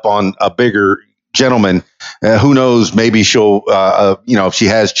beat up on a bigger gentleman, who knows? Maybe she'll, if she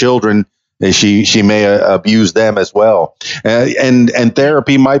has children, she may abuse them as well. And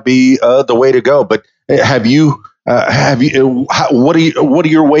therapy might be the way to go. But what are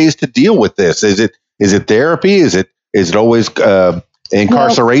your ways to deal with this? Is it therapy? Is it always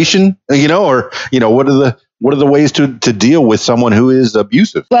incarceration? Well, what are the ways to deal with someone who is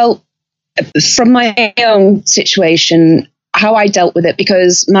abusive? Well, from my own situation, how I dealt with it,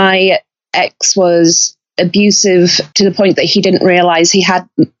 because my ex was abusive to the point that he didn't realize he had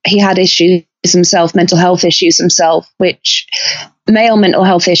issues himself, mental health issues himself, which male mental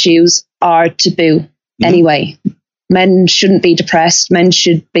health issues are taboo anyway. Men shouldn't be depressed. Men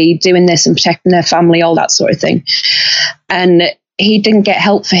should be doing this and protecting their family, all that sort of thing. And he didn't get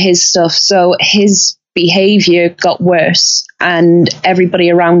help for his stuff, so his behavior got worse and everybody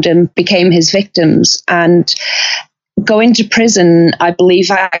around him became his victims. And going to prison, I believe,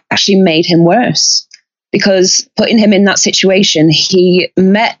 actually made him worse, because putting him in that situation, he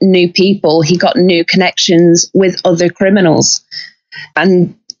met new people, he got new connections with other criminals,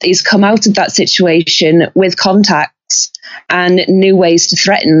 and he's come out of that situation with contacts and new ways to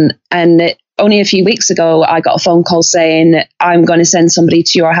threaten. And only a few weeks ago, I got a phone call saying, I'm going to send somebody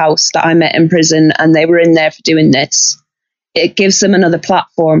to your house that I met in prison and they were in there for doing this. It gives them another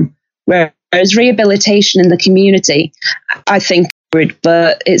platform, whereas rehabilitation in the community, I think,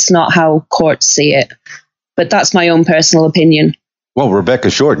 but it's not how courts see it. But that's my own personal opinion. Well, Rebecca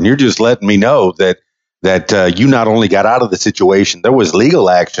Shorten, you're just letting me know that you not only got out of the situation, there was legal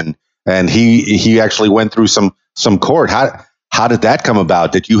action, and he actually went through some court. How did that come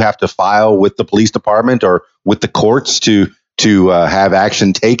about? Did you have to file with the police department or with the courts to have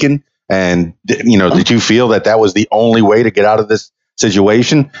action taken? And did you feel that was the only way to get out of this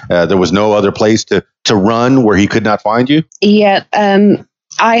situation? There was no other place to run where he could not find you? Yeah,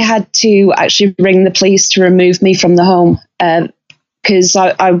 I had to actually ring the police to remove me from the home because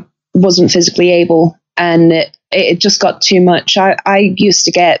I wasn't physically able, and it just got too much. I used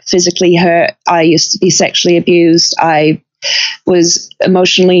to get physically hurt. I used to be sexually abused. I was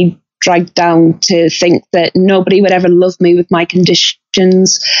emotionally dragged down to think that nobody would ever love me with my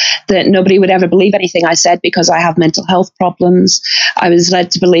conditions, that nobody would ever believe anything I said because I have mental health problems. I was led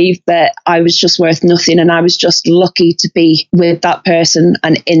to believe that I was just worth nothing, and I was just lucky to be with that person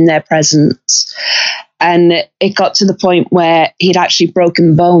and in their presence. And it got to the point where he'd actually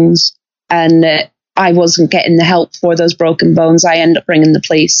broken bones, and I wasn't getting the help for those broken bones. I ended up ringing the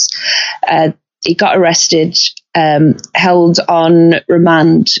police. He got arrested, held on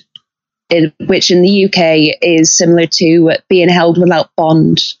remand, which in the UK is similar to being held without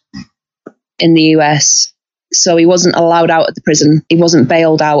bond in the US. So he wasn't allowed out of the prison. He wasn't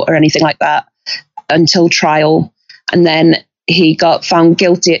bailed out or anything like that until trial. And then he got found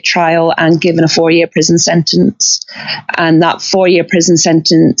guilty at trial and given a 4-year prison sentence. And that 4-year prison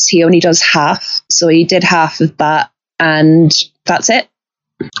sentence, he only does half. So he did half of that, and that's it.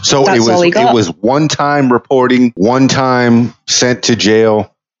 So that's it was one time reporting, one time sent to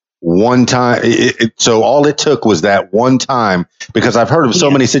jail, one time. So all it took was that one time, because I've heard of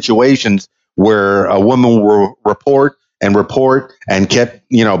so many situations where a woman will report and kept,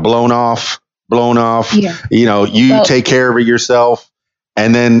 blown off. Yeah. You take care of it yourself.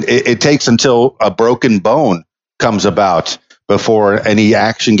 And then it takes until a broken bone comes about before any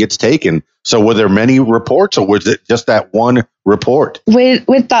action gets taken. So were there many reports, or was it just that one report?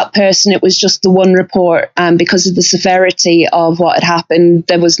 With that person, it was just the one report. And because of the severity of what had happened,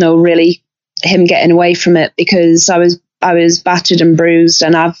 there was no really him getting away from it, because I was battered and bruised,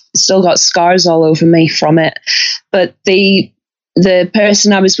 and I've still got scars all over me from it. But the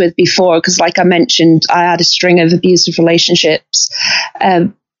person I was with before, because like I mentioned, I had a string of abusive relationships.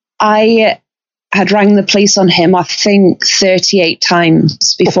 I had rang the police on him, I think 38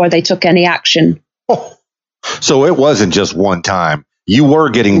 times before they took any action. Oh. So it wasn't just one time. You were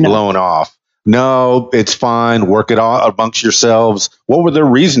getting blown off. No, it's fine. Work it all amongst yourselves. What were their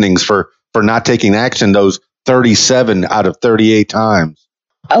reasonings for not taking action those 37 out of 38 times?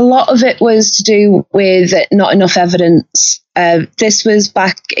 A lot of it was to do with not enough evidence. This was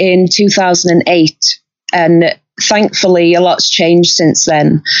back in 2008, and thankfully a lot's changed since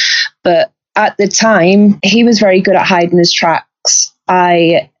then. But at the time, he was very good at hiding his tracks.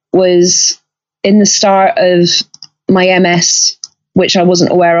 I was in the start of my MS, which I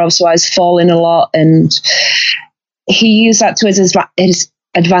wasn't aware of, so I was falling a lot, and he used that to his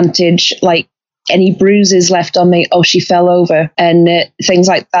advantage, like any bruises left on me, oh, she fell over, and things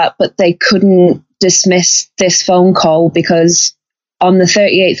like that. But they couldn't dismiss this phone call, because on the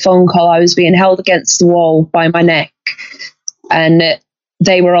 38th phone call, I was being held against the wall by my neck, and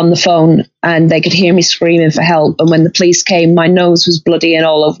they were on the phone and they could hear me screaming for help. And when the police came, my nose was bloody and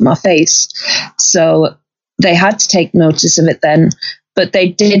all over my face. So they had to take notice of it then. But they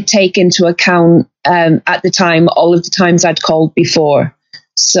did take into account at the time all of the times I'd called before.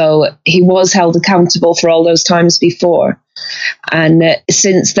 So he was held accountable for all those times before. And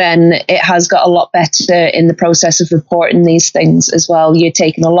since then, it has got a lot better in the process of reporting these things as well. You're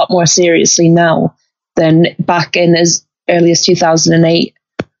taken a lot more seriously now than back in as early as 2008.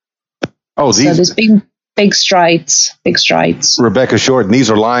 Oh, so there's been big strides. Rebecca Shorten, these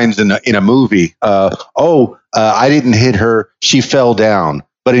are lines in a movie. I didn't hit her, she fell down.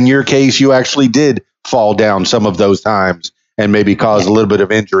 But in your case, you actually did fall down some of those times and maybe cause a little bit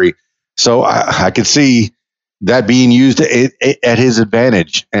of injury. So I could see that being used at his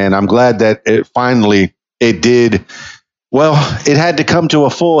advantage. And I'm glad that it did. Well, it had to come to a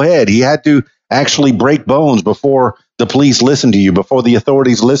full head. He had to actually break bones before the police listened to you, before the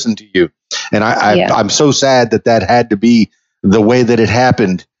authorities listened to you. And I'm so sad that had to be the way that it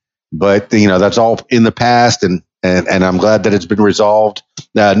happened. But, that's all in the past. And I'm glad that it's been resolved.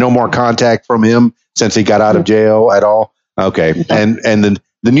 No more contact from him since he got out of jail at all. Okay. And then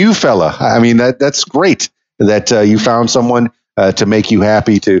the new fella, I mean, that's great that you found someone to make you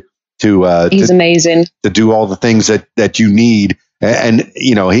happy, to he's amazing, to do all the things that you need. And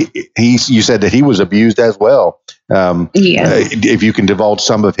you said that he was abused as well. If you can divulge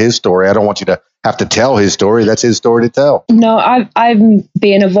some of his story, I don't want you to have to tell his story. That's his story to tell. No, I'm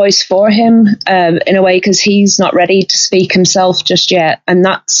being a voice for him in a way, because he's not ready to speak himself just yet. And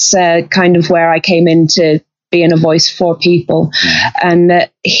that's kind of where I came into being a voice for people. And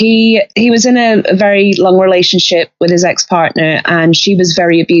he was in a very long relationship with his ex-partner, and she was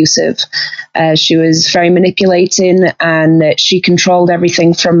very abusive. She was very manipulating, and she controlled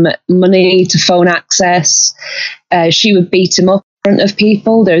everything from money to phone access. She would beat him up in front of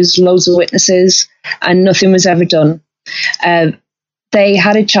people. There's loads of witnesses, and nothing was ever done. They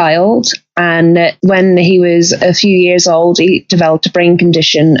had a child, and when he was a few years old, he developed a brain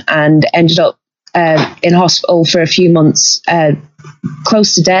condition and ended up in hospital for a few months,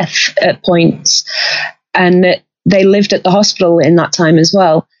 close to death at points. And they lived at the hospital in that time as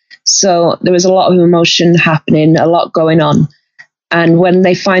well. So there was a lot of emotion happening, a lot going on. And when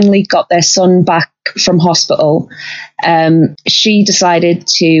they finally got their son back from hospital, she decided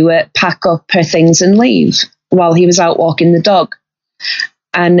to pack up her things and leave while he was out walking the dog.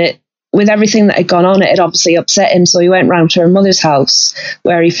 And with everything that had gone on, it had obviously upset him. So he went round to her mother's house,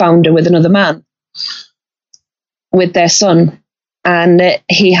 where he found her with another man, with their son. And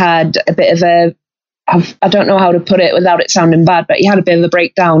he had a bit of I don't know how to put it without it sounding bad, but he had a bit of a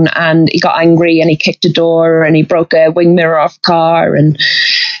breakdown, and he got angry, and he kicked a door, and he broke a wing mirror off a car, and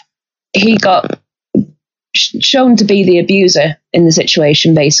he got shown to be the abuser in the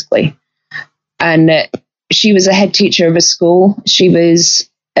situation, basically. And she was a head teacher of a school. She was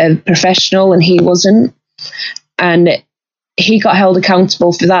a professional, and he wasn't. And he got held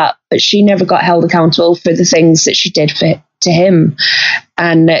accountable for that, but she never got held accountable for the things that she did to him.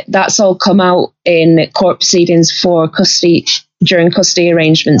 And that's all come out in court proceedings for custody, during custody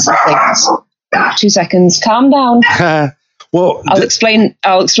arrangements and things. 2 seconds, calm down. Well, I'll explain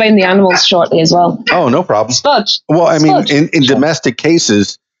the animals shortly as well. Oh, no problem. Spudge. Well, I mean, Spudge. in domestic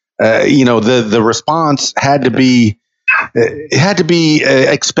cases, the response had to be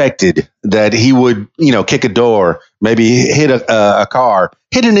expected, that he would, kick a door, maybe hit a car,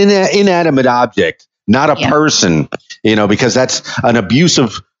 hit an inanimate object, not a person, because that's an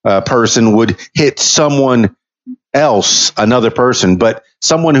abusive person would hit someone else, another person, but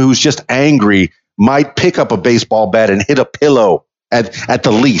someone who's just angry might pick up a baseball bat and hit a pillow at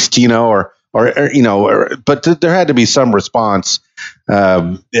the least, but there had to be some response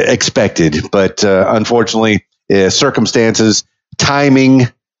expected. But unfortunately, circumstances, timing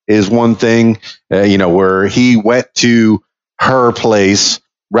is one thing, where he went to her place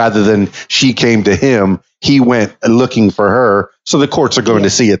rather than she came to him. He went looking for her. So the courts are going to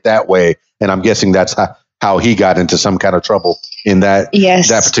see it that way. And I'm guessing that's how he got into some kind of trouble in that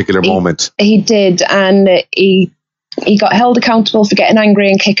particular moment. He did. And he got held accountable for getting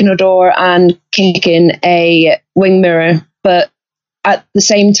angry and kicking a door and kicking a wing mirror. But at the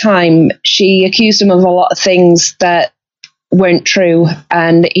same time, she accused him of a lot of things that weren't true.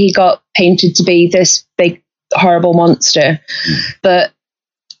 And he got painted to be this big, horrible monster. But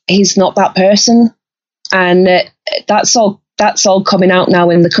he's not that person. And that's all coming out now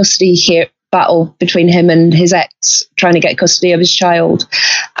in the custody battle between him and his ex, trying to get custody of his child.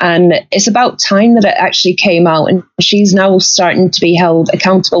 And it's about time that it actually came out, and she's now starting to be held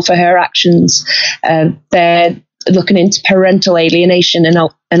accountable for her actions. They're looking into parental alienation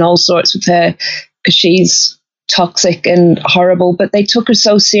and all sorts with her, because she's toxic and horrible. But they took her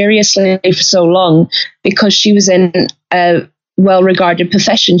so seriously for so long because she was in a well-regarded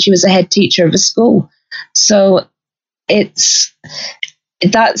profession. She was a head teacher of a school. So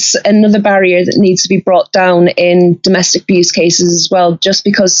that's another barrier that needs to be brought down in domestic abuse cases as well. Just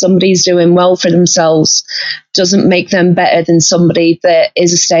because somebody's doing well for themselves doesn't make them better than somebody that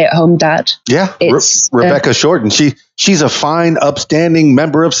is a stay-at-home dad. Yeah, Rebecca Shorten, she's a fine, upstanding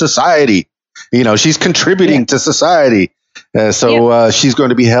member of society. She's contributing to society. She's going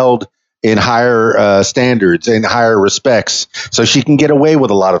to be held in higher standards and higher respects, so she can get away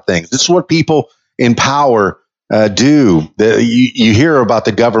with a lot of things. This is what people in power do. You hear about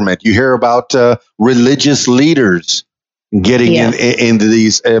the government. You hear about religious leaders getting into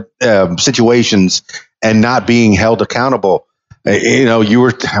these situations and not being held accountable.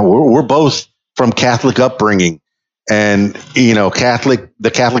 We're both from Catholic upbringing, and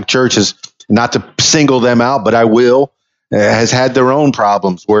the Catholic Church is, not to single them out, but I will, has had their own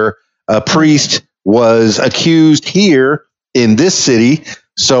problems where a priest was accused here in this city.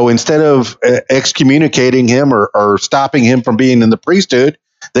 So instead of excommunicating him or stopping him from being in the priesthood,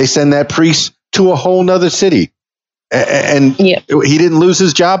 they send that priest to a whole nother city. And he didn't lose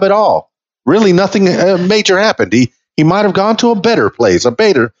his job at all. Really, nothing major happened. He might have gone to a better place, a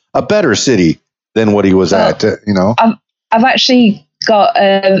better city than what he was at. I've actually got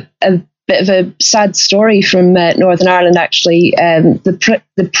a bit of a sad story from Northern Ireland. Actually,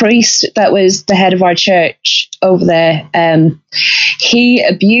 the priest that was the head of our church over there, he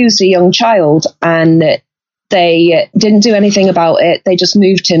abused a young child, and they didn't do anything about it. They just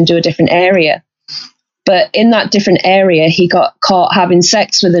moved him to a different area. But in that different area, he got caught having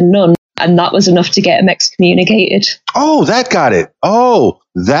sex with a nun, and that was enough to get him excommunicated. Oh, that got it. Oh,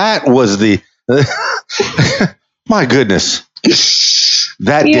 that was the my goodness.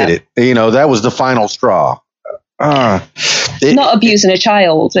 That did it. That was the final straw. Not abusing a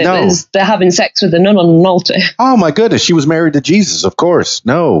child. It was the having sex with a nun on an altar. Oh, my goodness. She was married to Jesus, of course.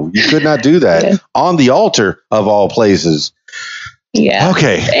 No, you could not do that on the altar of all places. Yeah.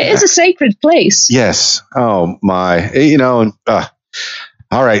 Okay. It is a sacred place. Yes. Oh, my.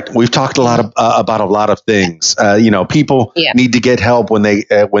 All right, we've talked a lot about a lot of things. People need to get help when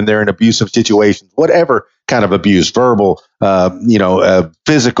they're in abusive situations, whatever kind of abuse, verbal,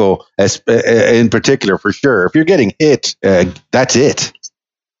 physical, in particular, for sure. If you're getting hit, that's it.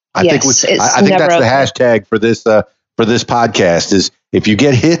 I think that's the hashtag for this podcast is if you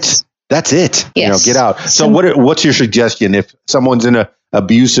get hit, that's it. Yes. Get out. So what's your suggestion if someone's in an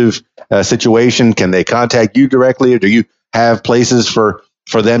abusive situation? Can they contact you directly, or do you have places for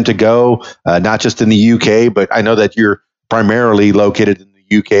them to go, not just in the UK, but I know that you're primarily located in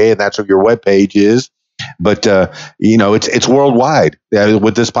the UK, and that's what your webpage is. But, it's worldwide.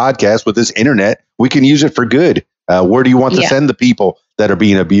 With this podcast, with this internet, we can use it for good. Where do you want to send the people that are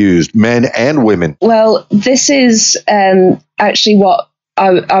being abused, men and women? Well, this is actually what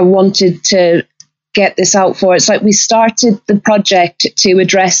I wanted to get this out for. It's like we started the project to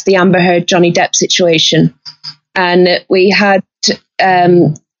address the Amber Heard Johnny Depp situation. And we had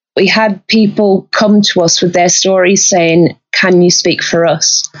people come to us with their stories saying, "Can you speak for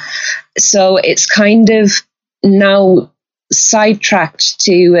us?" So it's kind of now sidetracked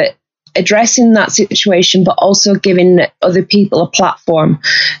to addressing that situation, but also giving other people a platform.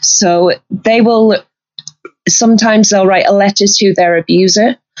 So sometimes they'll write a letter to their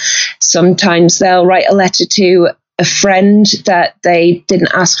abuser. Sometimes they'll write a letter to a friend that they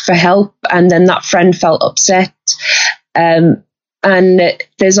didn't ask for help, and then that friend felt upset. And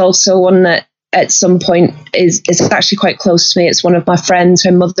there's also one that at some point is actually quite close to me. It's one of my friends.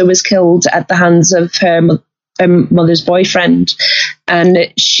 Her mother was killed at the hands of her mother's boyfriend,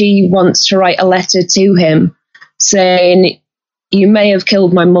 and she wants to write a letter to him saying, "You may have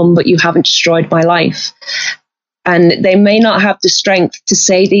killed my mum, but you haven't destroyed my life." And they may not have the strength to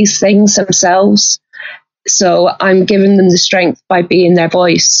say these things themselves. So I'm giving them the strength by being their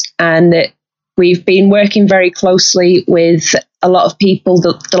voice. And we've been working very closely with a lot of people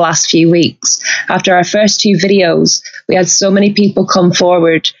the last few weeks. After our first 2 videos, we had so many people come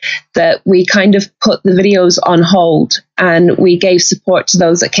forward that we kind of put the videos on hold, and we gave support to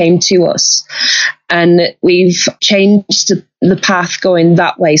those that came to us. And we've changed the path going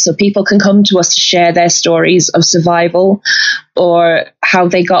that way, so people can come to us to share their stories of survival or how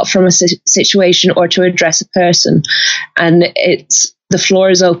they got from a situation, or to address a person. And the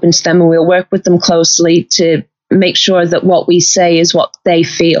floor is open to them, and we'll work with them closely to make sure that what we say is what they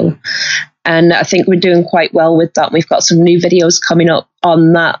feel. And I think we're doing quite well with that. We've got some new videos coming up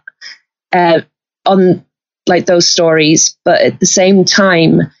on that, on like those stories. But at the same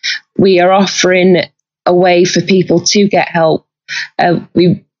time, we are offering a way for people to get help.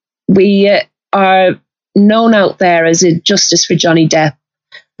 We are known out there as a Justice for Johnny Depp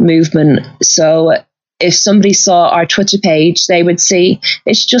movement. So if somebody saw our Twitter page, they would see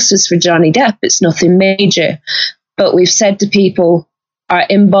it's Justice for Johnny Depp. It's nothing major. But we've said to people, our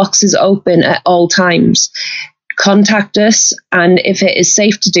inbox is open at all times. Contact us, and if it is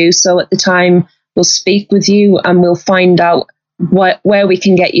safe to do so at the time, we'll speak with you and we'll find out where we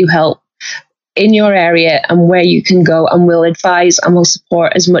can get you help in your area and where you can go, and we'll advise and we'll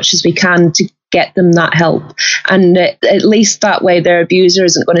support as much as we can to get them that help. And at least that way their abuser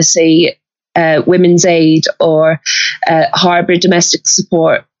isn't going to see Women's Aid or Harbour Domestic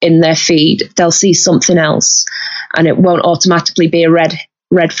Support in their feed. They'll see something else, and it won't automatically be a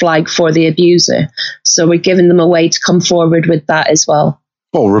red flag for the abuser. So we're giving them a way to come forward with that as well.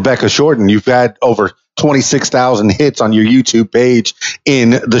 Well, Rebecca Shorten, you've had over 26,000 hits on your YouTube page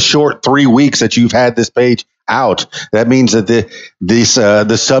in the short 3 weeks that you've had this page out. That means that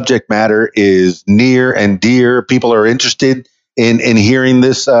the subject matter is near and dear. People are interested in hearing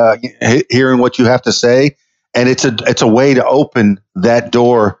this, hearing what you have to say. And it's a way to open that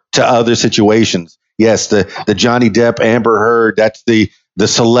door to other situations. Yes, the Johnny Depp, Amber Heard, that's the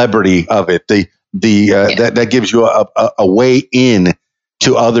celebrity of it, the that gives you a way in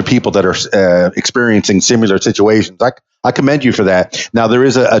to other people that are experiencing similar situations. I commend you for that. Now, there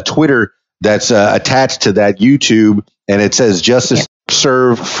is a Twitter that's attached to that YouTube, and it says justice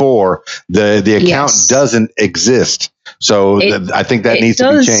served for. The account doesn't exist. So I think that needs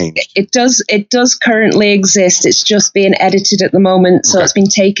to be changed. It does currently exist. It's just being edited at the moment. So it's been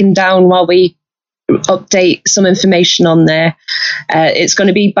taken down while we update some information on there. It's going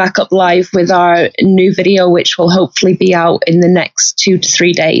to be back up live with our new video, which will hopefully be out in the next 2 to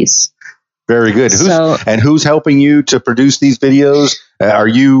 3 days. Very good. Who's helping you to produce these videos?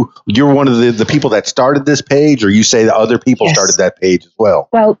 You're one of the people that started this page, or you say that other people started that page as well?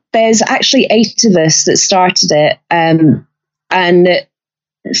 Well, there's actually 8 of us that started it. And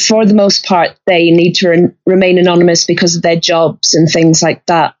for the most part, they need to remain anonymous because of their jobs and things like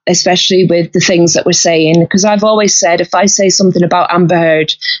that, especially with the things that we're saying. Because I've always said, if I say something about Amber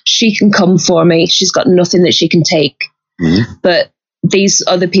Heard, she can come for me. She's got nothing that she can take. Mm-hmm. But these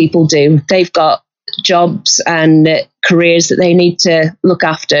other people do. They've got jobs and careers that they need to look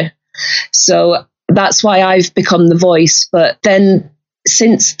after. So that's why I've become the voice. But then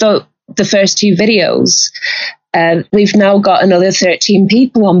since the first 2 videos, we've now got another 13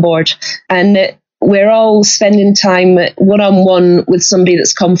 people on board, and we're all spending time one-on-one with somebody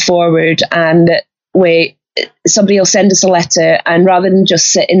that's come forward, and somebody will send us a letter, and rather than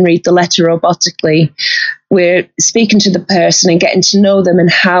just sit and read the letter robotically, we're speaking to the person and getting to know them and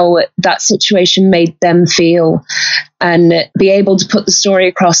how that situation made them feel, and be able to put the story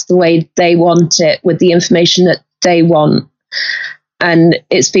across the way they want it with the information that they want. And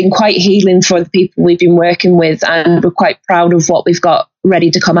it's been quite healing for the people we've been working with, and we're quite proud of what we've got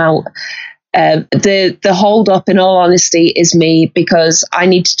ready to come out. The hold up, in all honesty, is me, because I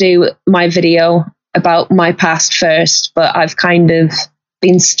need to do my video about my past first, but I've kind of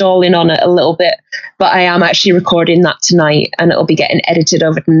been stalling on it a little bit. But I am actually recording that tonight, and it'll be getting edited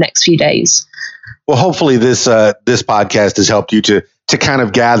over the next few days. Well, hopefully this podcast has helped you to kind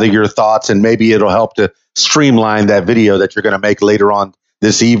of gather your thoughts, and maybe it'll help to streamline that video that you're going to make later on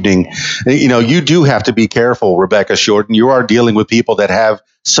this evening. You know, you do have to be careful, Rebecca Shorten. You are dealing with people that have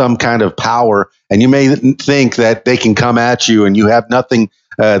some kind of power, and you may think that they can come at you and you have nothing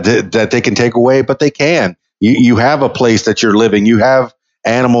that they can take away, but they can. You have a place that you're living. You have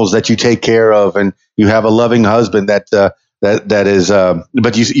animals that you take care of, and you have a loving husband that is.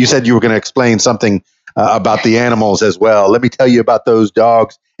 But you said you were going to explain something about the animals as well. Let me tell you about those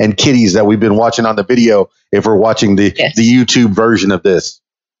dogs and kitties that we've been watching on the video, if we're watching the YouTube version of this.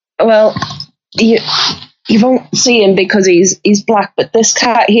 Well, you won't see him because he's black, but this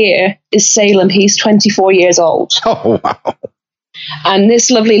cat here is Salem. He's 24 years old. Oh, wow. And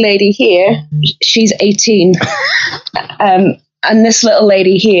this lovely lady here, she's 18. And this little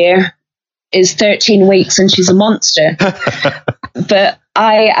lady here is 13 weeks, and she's a monster. But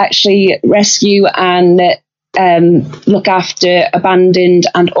I actually rescue and look after abandoned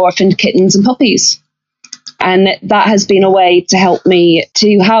and orphaned kittens and puppies. And that has been a way to help me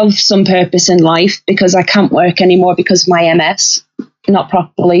to have some purpose in life, because I can't work anymore because of my MS, not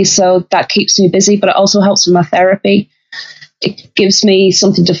properly. So that keeps me busy, but it also helps with my therapy. It gives me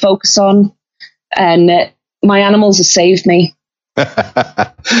something to focus on. And my animals have saved me.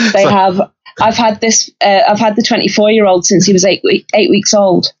 They have. I've had the 24-year-old since he was 8 weeks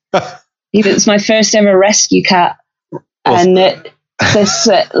old. He was my first ever rescue cat. And this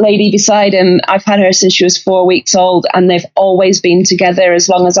lady beside him, I've had her since she was 4 weeks old, and they've always been together as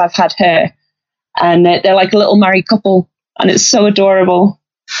long as I've had her. And they're like a little married couple, and it's so adorable.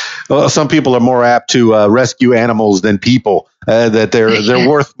 Well, some people are more apt to rescue animals than people. That they're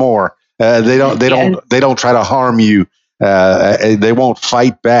worth more. They don't try to harm you. They won't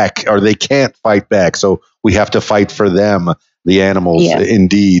fight back, or they can't fight back. So we have to fight for them, the animals,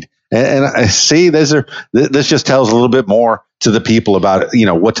 indeed. And I see this just tells a little bit more to the people about,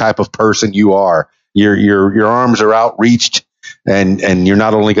 what type of person you are. Your arms are outreached, and you're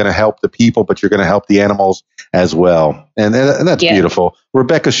not only going to help the people, but you're going to help the animals as well. And that's beautiful.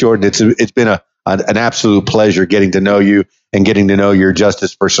 Rebecca Shorten, it's been an absolute pleasure getting to know you and getting to know your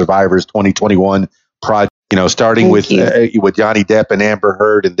Justice for Survivors 2021 project. Starting with Johnny Depp and Amber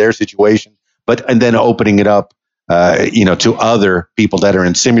Heard and their situation, and then opening it up, to other people that are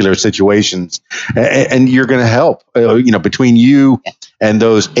in similar situations, and you're going to help. Between you and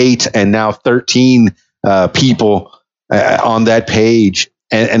those 8 and now 13 people on that page,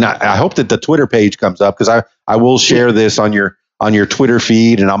 and I hope that the Twitter page comes up, because I will share this on your Twitter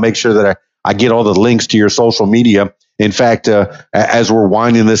feed, and I'll make sure that I get all the links to your social media. In fact, as we're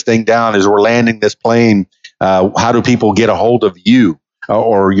winding this thing down, as we're landing this plane, how do people get a hold of you?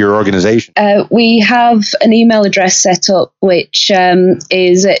 or your organization? We have an email address set up, which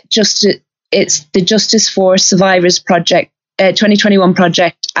is it's the Justice for Survivors Project, 2021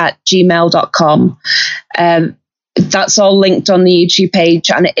 project at gmail.com. That's all linked on the YouTube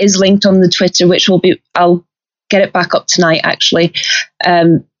page, and it is linked on the Twitter, which I'll get it back up tonight, actually.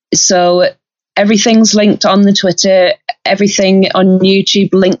 So everything's linked on the Twitter. Everything on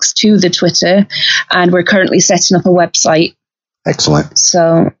YouTube links to the Twitter, and we're currently setting up a website. Excellent.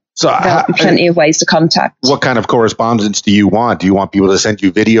 So there'll be plenty of ways to contact. What kind of correspondence do you want? Do you want people to send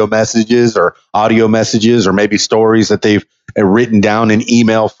you video messages or audio messages, or maybe stories that they've written down in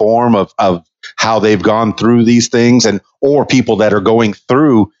email form of how they've gone through these things, or people that are going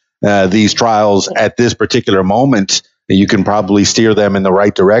through these trials at this particular moment? You can probably steer them in the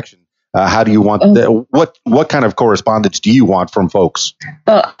right direction. How do you want what kind of correspondence do you want from folks?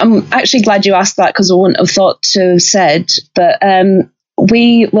 Well, I'm actually glad you asked that, because I wouldn't have thought to have said, but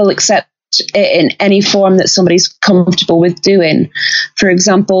we will accept it in any form that somebody's comfortable with doing. For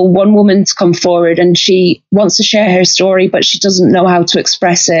example, one woman's come forward and she wants to share her story, but she doesn't know how to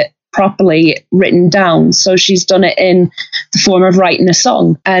express it properly written down. So she's done it in the form of writing a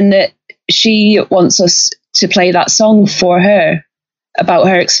song, and she wants us to play that song for her about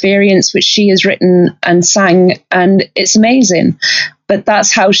her experience, which she has written and sang, and it's amazing. But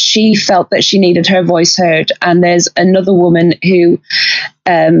that's how she felt that she needed her voice heard. And there's another woman who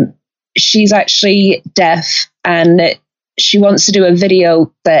she's actually deaf, and she wants to do a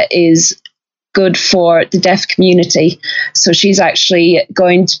video that is good for the deaf community. So she's actually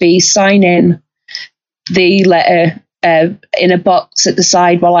going to be signing the letter in a box at the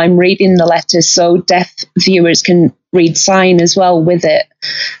side while I'm reading the letter, so deaf viewers can read sign as well with it.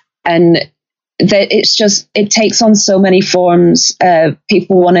 And it takes on so many forms.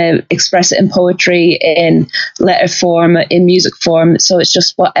 People want to express it in poetry, in letter form, in music form. So it's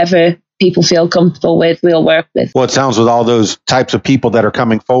just whatever people feel comfortable with, we'll work with. Well, it sounds with all those types of people that are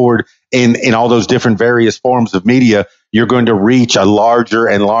coming forward in all those different various forms of media, you're going to reach a larger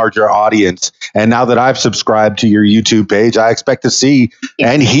and larger audience. And now that I've subscribed to your YouTube page, I expect to see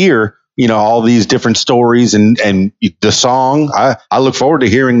and hear, all these different stories and the song. I look forward to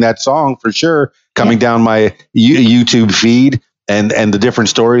hearing that song for sure coming down my YouTube feed and the different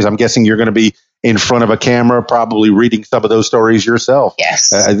stories. I'm guessing you're going to be in front of a camera, probably reading some of those stories yourself.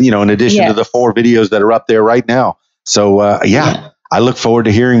 Yes. In addition to the 4 videos that are up there right now. So, I look forward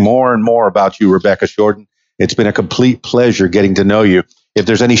to hearing more and more about you, Rebecca Shorten. It's been a complete pleasure getting to know you. If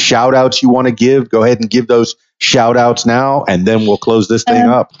there's any shout outs you want to give, go ahead and give those shout outs now, and then we'll close this thing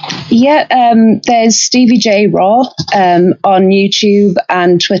up. There's Stevie J Raw on YouTube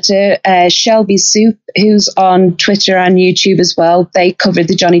and Twitter. Shelby Soup, who's on Twitter and YouTube as well. They covered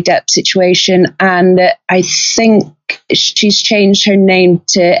the Johnny Depp situation, and I think she's changed her name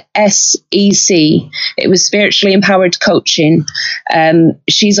to SEC. It was Spiritually Empowered Coaching.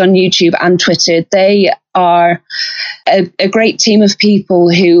 She's on YouTube and Twitter. They are a great team of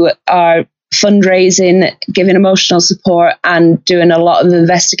people who are fundraising, giving emotional support, and doing a lot of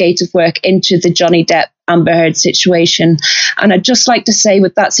investigative work into the Johnny Depp Amber Heard situation. And I'd just like to say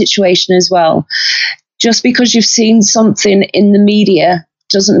with that situation as well, just because you've seen something in the media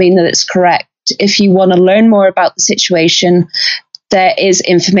doesn't mean that it's correct. If you want to learn more about the situation, there is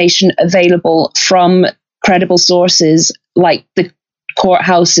information available from credible sources like the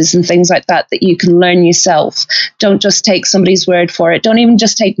courthouses and things like that you can learn yourself. Don't just take somebody's word for it. Don't even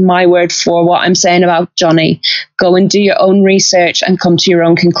just take my word for what I'm saying about Johnny. Go and do your own research and come to your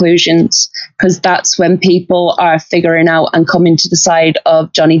own conclusions, because that's when people are figuring out and coming to the side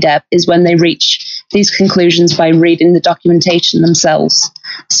of Johnny Depp, is when they reach these conclusions by reading the documentation themselves.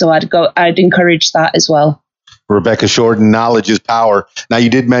 So I'd encourage that as well. Rebecca Shorten, knowledge is power. Now, you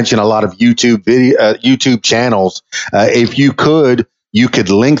did mention a lot of YouTube channels. If you could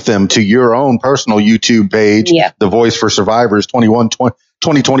link them to your own personal YouTube page, the Voice for Survivors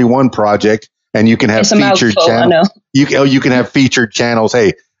 2021 project, and you can have featured channels. You can have featured channels.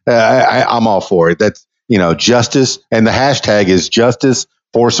 Hey, I'm all for it. That's justice, and the hashtag is Justice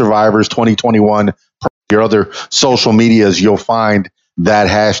for Survivors 2021. Your other social medias, you'll find that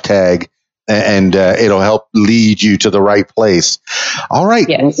hashtag, and it'll help lead you to the right place. All right.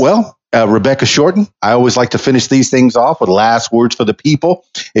 Yes. Well, Rebecca Shorten, I always like to finish these things off with last words for the people.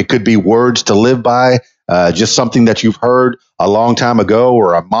 It could be words to live by, just something that you've heard a long time ago,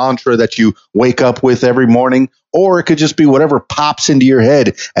 or a mantra that you wake up with every morning, or it could just be whatever pops into your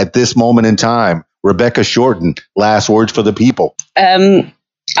head at this moment in time. Rebecca Shorten, last words for the people.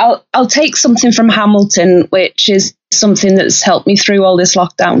 I'll take something from Hamilton, which is something that's helped me through all this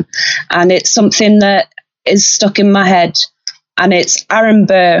lockdown. And it's something that is stuck in my head. And it's Aaron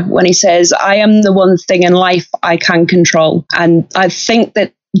Burr when he says, I am the one thing in life I can control. And I think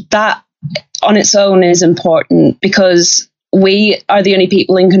that on its own is important, because we are the only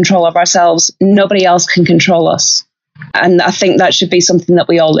people in control of ourselves. Nobody else can control us. And I think that should be something that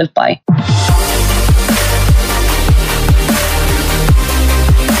we all live by.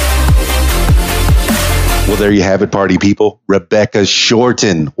 Well, there you have it, party people. Rebecca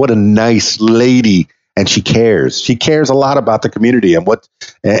Shorten. What a nice lady. And she cares. She cares a lot about the community and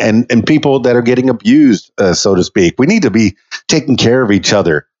people that are getting abused, so to speak. We need to be taking care of each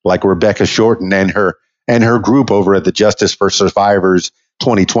other, like Rebecca Shorten and her group over at the Justice for Survivors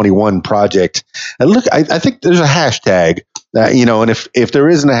 2021 project. And look, I think there's a hashtag, and if there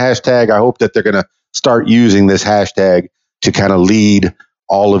isn't a hashtag, I hope that they're going to start using this hashtag to kind of lead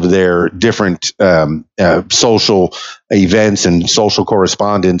all of their different social events and social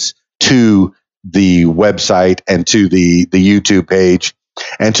correspondence to the website and to the YouTube page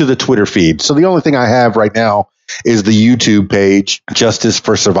and to the Twitter feed. So the only thing I have right now is the YouTube page, Justice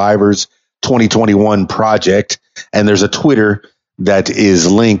for Survivors 2021 project. And there's a Twitter that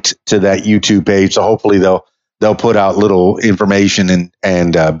is linked to that YouTube page. So hopefully they'll put out little information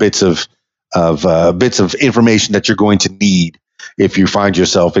and bits of information that you're going to need if you find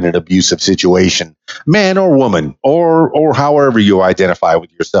yourself in an abusive situation, man or woman, or however you identify with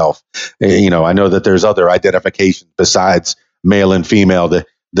yourself. I know that there's other identifications besides male and female. The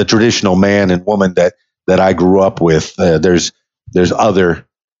traditional man and woman that I grew up with. There's other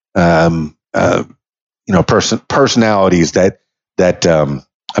personalities that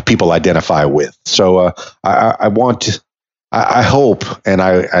people identify with. So I hope and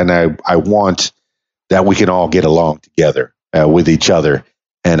I want that we can all get along together with each other.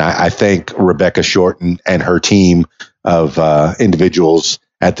 And I thank Rebecca Shorten and her team of individuals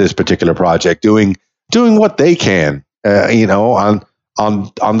at this particular project doing what they can, on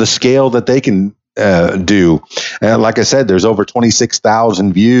the scale that they can do. Like I said, there's over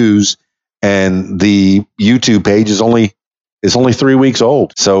 26,000 views, and the YouTube page is only 3 weeks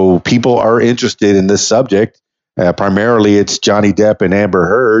old. So people are interested in this subject. Primarily, it's Johnny Depp and Amber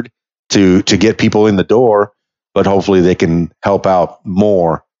Heard to get people in the door. But hopefully they can help out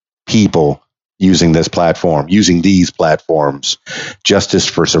more people using these platforms. Justice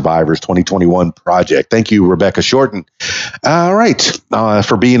for Survivors 2021 project. Thank you, Rebecca Shorten. All right,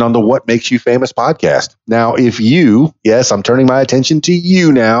 for being on the What Makes You Famous podcast. Now, I'm turning my attention to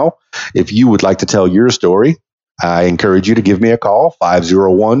you now. If you would like to tell your story, I encourage you to give me a call,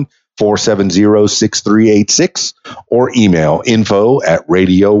 501-470-6386, or email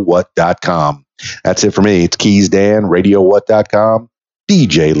info@radiowhat.com. That's it for me. It's Keys Dan, RadioWhat.com,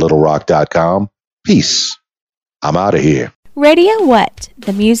 DJLittleRock.com. Peace. I'm out of here. Radio What,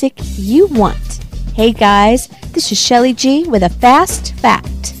 the music you want. Hey guys, this is Shelly G with a fast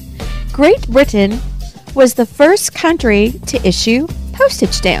fact. Great Britain was the first country to issue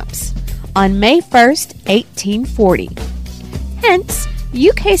postage stamps on May 1st, 1840. Hence,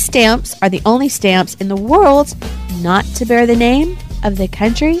 UK stamps are the only stamps in the world not to bear the name of the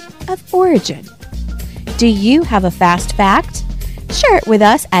country of origin. Do you have a fast fact? Share it with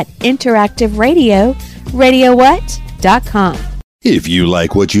us at Interactive Radio, RadioWhat.com. If you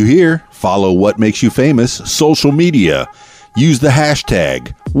like what you hear, follow What Makes You Famous social media. Use the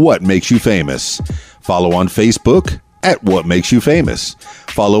hashtag What Makes You Famous. Follow on Facebook at What Makes You Famous.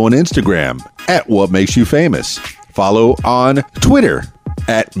 Follow on Instagram at What Makes You Famous. Follow on Twitter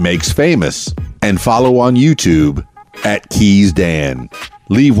at Makes Famous. And follow on YouTube at Keys Dan.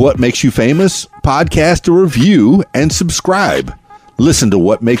 Leave What Makes You Famous podcast a review and subscribe. Listen to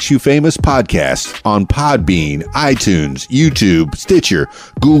What Makes You Famous podcast on Podbean, iTunes, YouTube, Stitcher,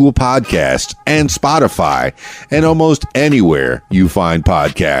 Google Podcasts, and Spotify, and almost anywhere you find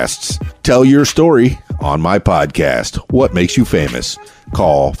podcasts. Tell your story on my podcast, What Makes You Famous.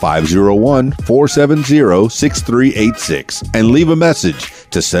 Call 501-470-6386 and leave a message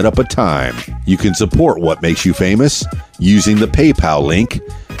to set up a time. You can support What Makes You Famous using the PayPal link,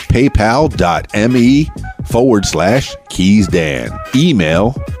 paypal.me/KeysDan.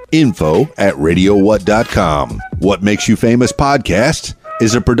 Email info@radiowhat.com. What Makes You Famous podcast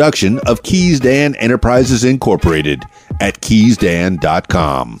is a production of Keys Dan Enterprises Incorporated at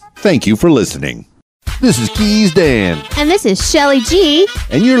keysdan.com. Thank you for listening. This is Keys Dan. And this is Shelly G.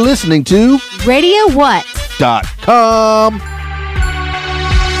 And you're listening to RadioWhat.com.